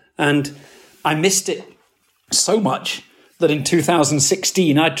 And I missed it so much that in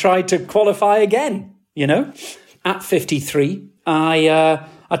 2016 I tried to qualify again, At 53, I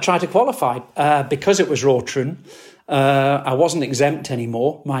tried to qualify because it was Royal Troon. I wasn't exempt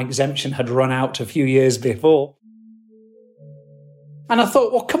anymore. My exemption had run out a few years before. And I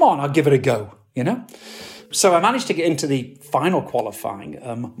thought, well, come on, I'll give it a go, So I managed to get into the final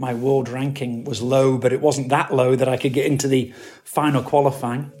qualifying. My world ranking was low, but it wasn't that low that I could get into the final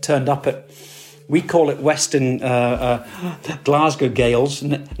qualifying. Turned up at, we call it Western Glasgow Gales,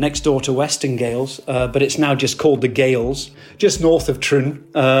 next door to Western Gales, but it's now just called the Gales, just north of Troon,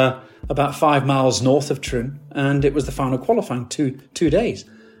 about 5 miles north of Troon, and it was the final qualifying, two days.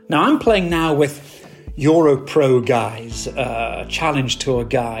 Now I'm playing now with Euro Pro guys, Challenge Tour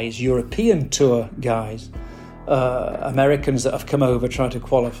guys, European Tour guys, Americans that have come over trying to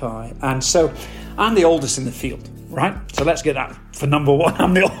qualify. And so I'm the oldest in the field, right? So let's get that for number one.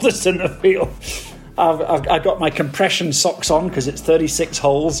 I'm the oldest in the field. I've got my compression socks on because it's 36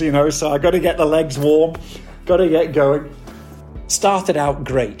 holes, so I've got to get the legs warm, got to get going. Started out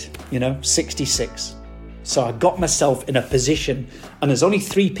great, 66. So I got myself in a position, and there's only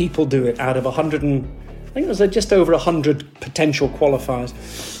 3 people do it out of 100 and I think it was just over 100 potential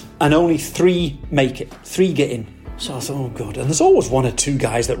qualifiers, and only 3 make it, 3 get in. So I thought, oh God, and there's always 1 or 2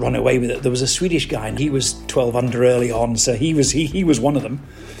 guys that run away with it. There was a Swedish guy, and he was 12 under early on, so he was one of them.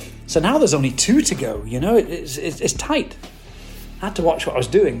 So now there's only 2 to go, it's tight. I had to watch what I was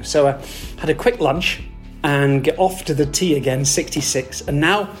doing. So I had a quick lunch and get off to the tee again, 66, and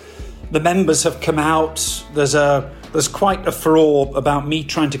now the members have come out. There's quite a furore about me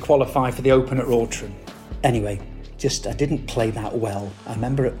trying to qualify for the Open at Royal Troon. Anyway, I didn't play that well. I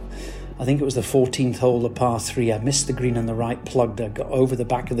remember I think it was the 14th hole, the par 3. I missed the green on the right, plugged. I got over the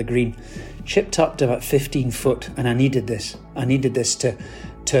back of the green, chipped up to about 15 foot, and I needed this. I needed this to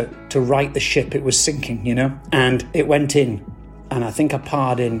right the ship. It was sinking, and it went in, and I think I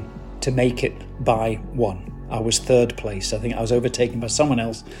parred in to make it by 1. I was 3rd place. I think I was overtaken by someone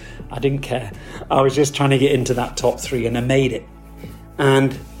else. I didn't care. I was just trying to get into that top 3, and I made it.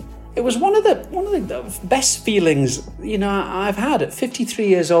 And it was one of the best feelings, I've had at 53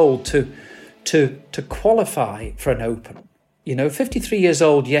 years old to qualify for an Open. 53 years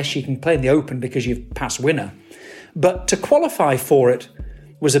old, yes, you can play in the Open because you've passed winner. But to qualify for it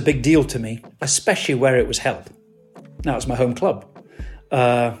was a big deal to me, especially where it was held. Now, it's my home club.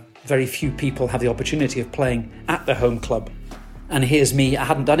 Very few people have the opportunity of playing at their home club. And here's me, I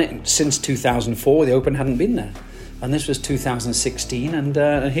hadn't done it since 2004, the Open hadn't been there. And this was 2016,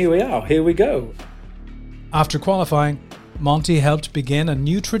 and here we are, here we go. After qualifying, Monty helped begin a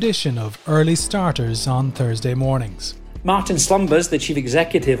new tradition of early starters on Thursday mornings. Martin Slumbers, the chief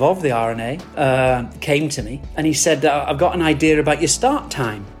executive of the RNA, came to me and he said, I've got an idea about your start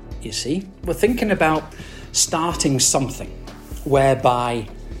time, you see. We're thinking about starting something whereby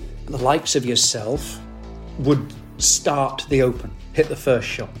the likes of yourself would start the Open, hit the first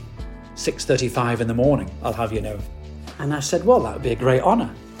shot, 6:35 in the morning, I'll have you know. And I said, well, that would be a great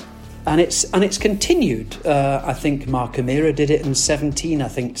honour. And it's continued. I think Mark O'Meara did it in 17. I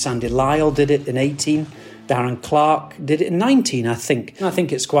think Sandy Lyle did it in 18. Darren Clark did it in 19, I think. And I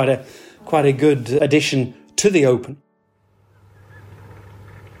think it's quite a good addition to the Open.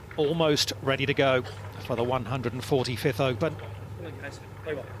 Almost ready to go for the 145th Open.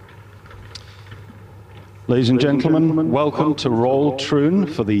 Ladies and gentlemen, welcome to Royal Troon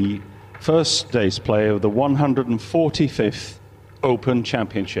for the first day's play of the 145th Open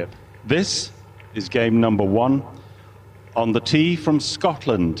Championship. This is game number 1. On the tee from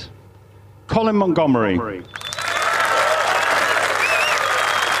Scotland, Colin Montgomerie.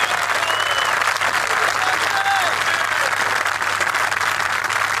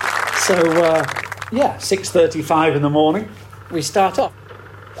 So, 6:35 in the morning, we start off.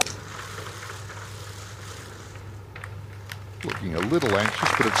 Looking a little anxious,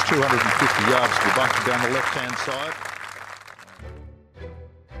 but it's 250 yards to the bunker down the left-hand side.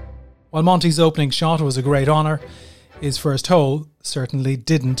 While Monty's opening shot was a great honour, his first hole certainly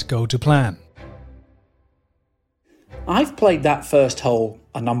didn't go to plan. I've played that first hole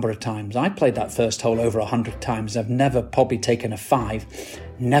a number of times. I played that first hole over 100 times. I've never probably taken a 5,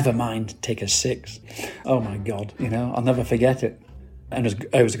 never mind take a 6. Oh my God, I'll never forget it. And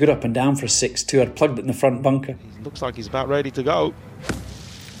it was a good up and down for a 6 too. I'd plugged it in the front bunker. Looks like he's about ready to go.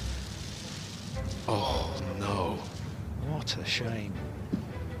 Oh no. What a shame.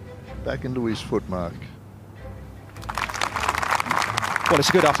 Back into his foot mark. Well, it's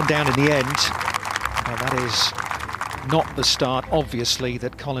a good up and down in the end. Well, that is not the start, obviously,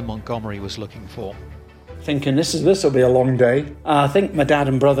 that Colin Montgomerie was looking for. Thinking this will be a long day. I think my dad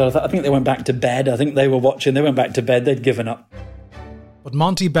and brother, I think they went back to bed. I think they were watching. They went back to bed. They'd given up. But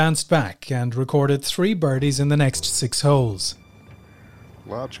Monty bounced back and recorded 3 birdies in the next 6 holes.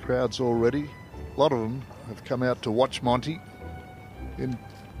 Large crowds already. A lot of them have come out to watch Monty in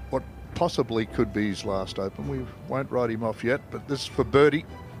what possibly could be his last Open. We won't write him off yet, but this is for birdie.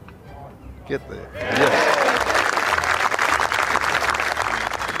 Get there. Yes.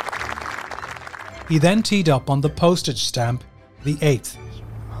 He then teed up on the postage stamp, the 8th.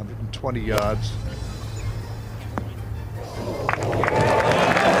 120 yards.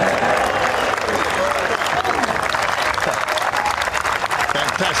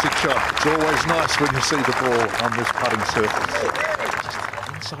 Fantastic shot. It's always nice when you see the ball on this putting surface.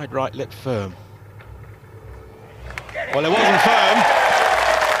 Inside right lip firm. Well, it wasn't firm,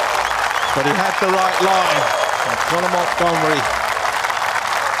 but he had the right line. And Colin Montgomerie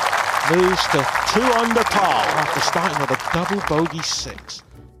moves to 2 under par after starting with a double bogey 6.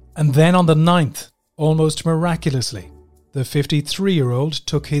 And then on the 9th, almost miraculously, the 53-year-old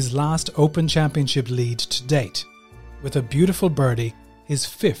took his last Open Championship lead to date, with a beautiful birdie, his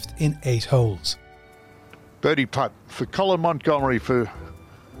 5th in 8 holes. Birdie putt for Colin Montgomerie to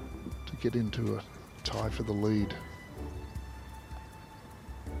get into a tie for the lead.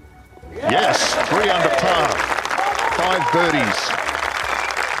 Yes, 3 under par, 5 birdies.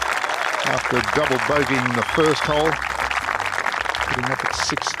 After double bogeying the first hole, getting up at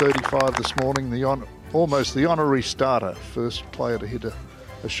 6:35 this morning, almost the honorary starter, first player to hit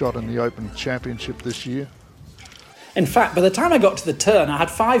a shot in the Open Championship this year. In fact, by the time I got to the turn, I had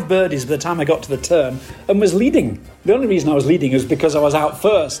 5 birdies by the time I got to the turn and was leading. The only reason I was leading was because I was out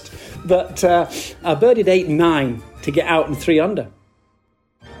first. But I birdied 8 and 9 to get out in 3 under.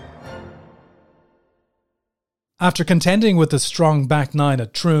 After contending with the strong back 9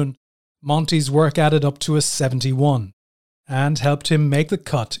 at Troon, Monty's work added up to a 71 and helped him make the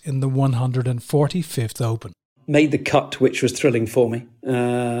cut in the 145th Open. Made the cut, which was thrilling for me,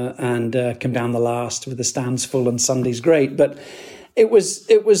 and come down the last with the stands full and Sunday's great. But it was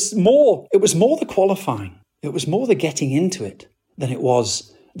more the qualifying. It was more the getting into it than it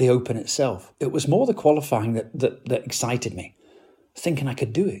was the Open itself. It was more the qualifying that excited me, thinking I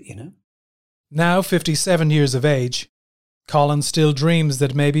could do it, Now 57 years of age, Colin still dreams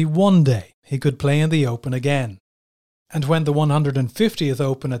that maybe one day he could play in the Open again. And when the 150th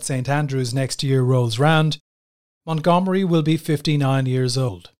Open at St Andrews next year rolls round, Montgomerie will be 59 years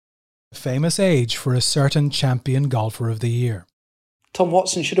old, a famous age for a certain champion golfer of the year. Tom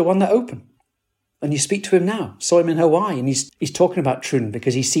Watson should have won that Open. And you speak to him now, saw him in Hawaii, and he's talking about Troon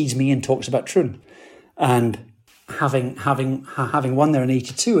because he sees me and talks about Troon. And having won there in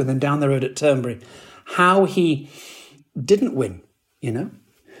 82 and then down the road at Turnberry, how he didn't win, you know.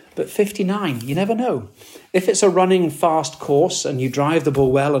 But 59, you never know. If it's a running fast course and you drive the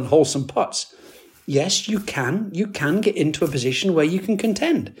ball well and hole some putts, yes, you can get into a position where you can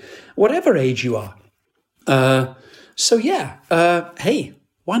contend, whatever age you are. Hey,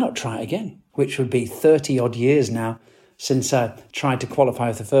 why not try it again? Which would be 30 odd years now since I tried to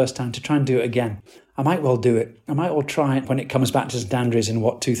qualify for the first time, to try and do it again. I might well do it. I might well try it when it comes back to St Andrews in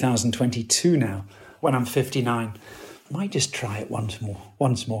 2022 now, when I'm 59. I might just try it once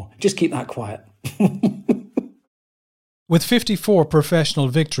more. Just keep that quiet. With 54 professional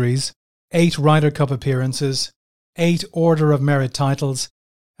victories, 8 Ryder Cup appearances, 8 Order of Merit titles,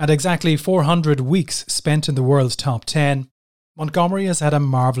 and exactly 400 weeks spent in the world's top 10, Montgomerie has had a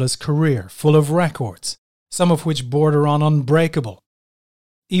marvellous career full of records, some of which border on unbreakable.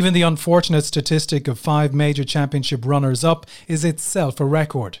 Even the unfortunate statistic of 5 major championship runners-up is itself a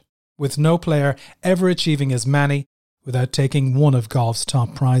record, with no player ever achieving as many without taking one of golf's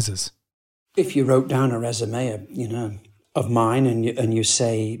top prizes. If you wrote down a resume, of mine, and you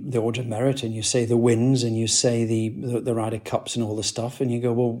say the Order of Merit, and you say the wins, and you say the Ryder Cups and all the stuff, and you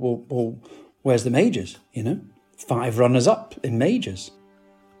go, well, where's the majors? 5 runners-up in majors.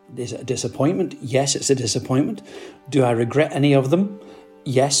 Is it a disappointment? Yes, it's a disappointment. Do I regret any of them?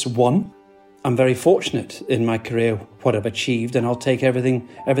 Yes, 1. I'm very fortunate in my career, what I've achieved, and I'll take everything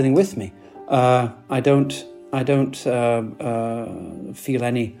with me. I don't feel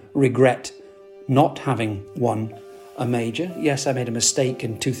any regret not having won a major. Yes, I made a mistake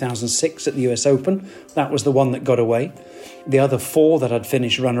in 2006 at the US Open. That was the one that got away. The other 4 that I'd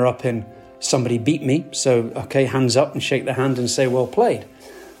finished runner-up in, somebody beat me. So, okay, hands up and shake the hand and say, well played.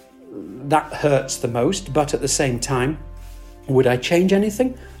 That hurts the most, but at the same time, would I change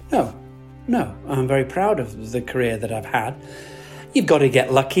anything? No. I'm very proud of the career that I've had. You've got to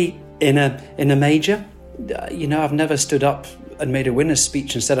get lucky in a major. I've never stood up and made a winner's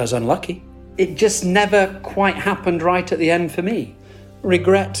speech and said I was unlucky. It just never quite happened right at the end for me.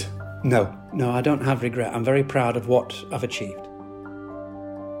 Regret? No, I don't have regret. I'm very proud of what I've achieved.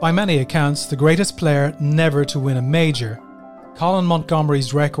 By many accounts, the greatest player never to win a major, Colin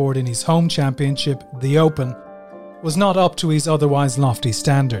Montgomerie's record in his home championship, the Open, was not up to his otherwise lofty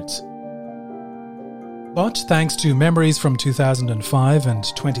standards. But thanks to memories from 2005 and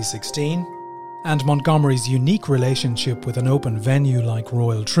 2016, and Montgomerie's unique relationship with an open venue like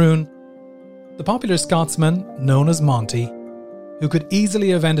Royal Troon, the popular Scotsman, known as Monty, who could easily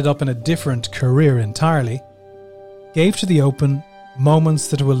have ended up in a different career entirely, gave to the Open moments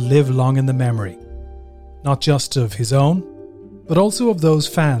that will live long in the memory, not just of his own, but also of those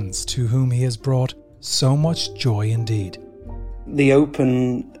fans to whom he has brought so much joy indeed. The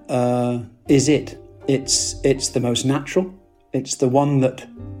Open is it. It's the most natural. It's the one that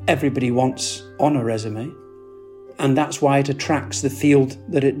everybody wants on a resume, and that's why it attracts the field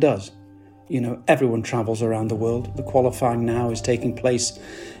that it does. Everyone travels around the world. The qualifying now is taking place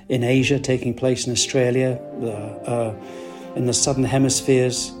in Asia, taking place in Australia, in the southern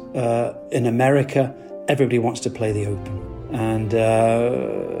hemispheres, in America. Everybody wants to play the Open. And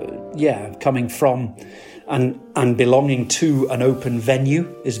coming from and belonging to an open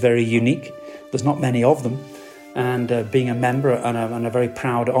venue is very unique. There's not many of them. And being a member and a very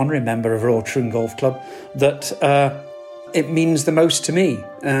proud honorary member of Royal Troon Golf Club, that it means the most to me.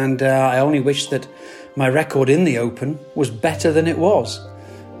 And I only wish that my record in the Open was better than it was.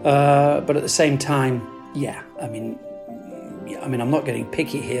 But at the same time, I'm not getting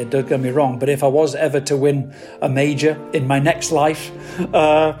picky here, don't get me wrong, but if I was ever to win a major in my next life,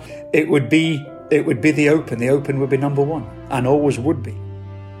 it would be the Open. The Open would be number 1, and always would be.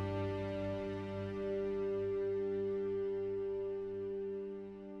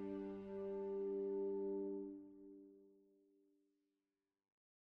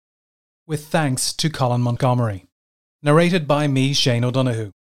 With thanks to Colin Montgomerie. Narrated by me, Shane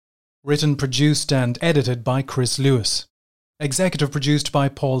O'Donoghue. Written, produced and edited by Chris Lewis. Executive produced by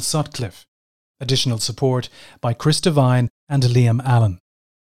Paul Sutcliffe. Additional support by Chris Devine and Liam Allen.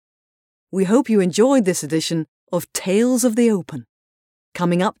 We hope you enjoyed this edition of Tales of the Open.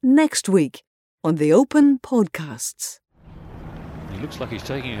 Coming up next week on the Open Podcasts. He looks like he's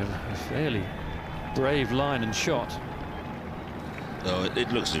taking a fairly brave line and shot. Oh,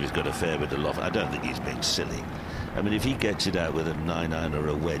 it looks as if he's got a fair bit of loft. I don't think he's being silly. I mean, if he gets it out with a 9-iron or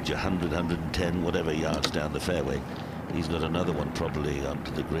a wedge, 100, 110, whatever yards down the fairway, he's got another one probably onto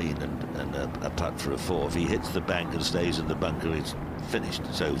the green and a putt for a 4. If he hits the bank and stays in the bunker, it's finished.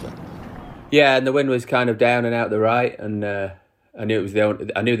 It's over. Yeah, and the wind was kind of down and out the right, and I knew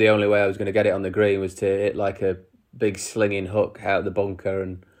the only way I was going to get it on the green was to hit like a big slinging hook out the bunker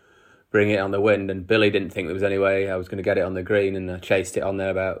and bring it on the wind. And Billy didn't think there was any way I was going to get it on the green, and I chased it on there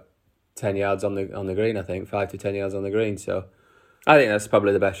about 10 yards on the green, I think, 5 to 10 yards on the green. So I think that's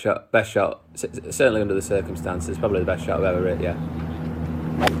probably the best shot, certainly under the circumstances, probably the best shot I've ever hit, yeah.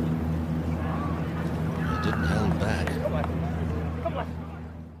 It didn't hold back.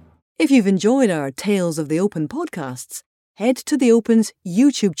 If you've enjoyed our Tales of the Open podcasts, head to the Open's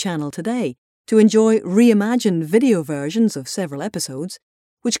YouTube channel today to enjoy reimagined video versions of several episodes,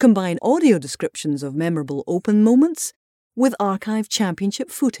 which combine audio descriptions of memorable Open moments with archived championship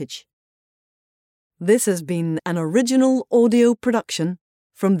footage. This has been an original audio production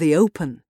from The Open.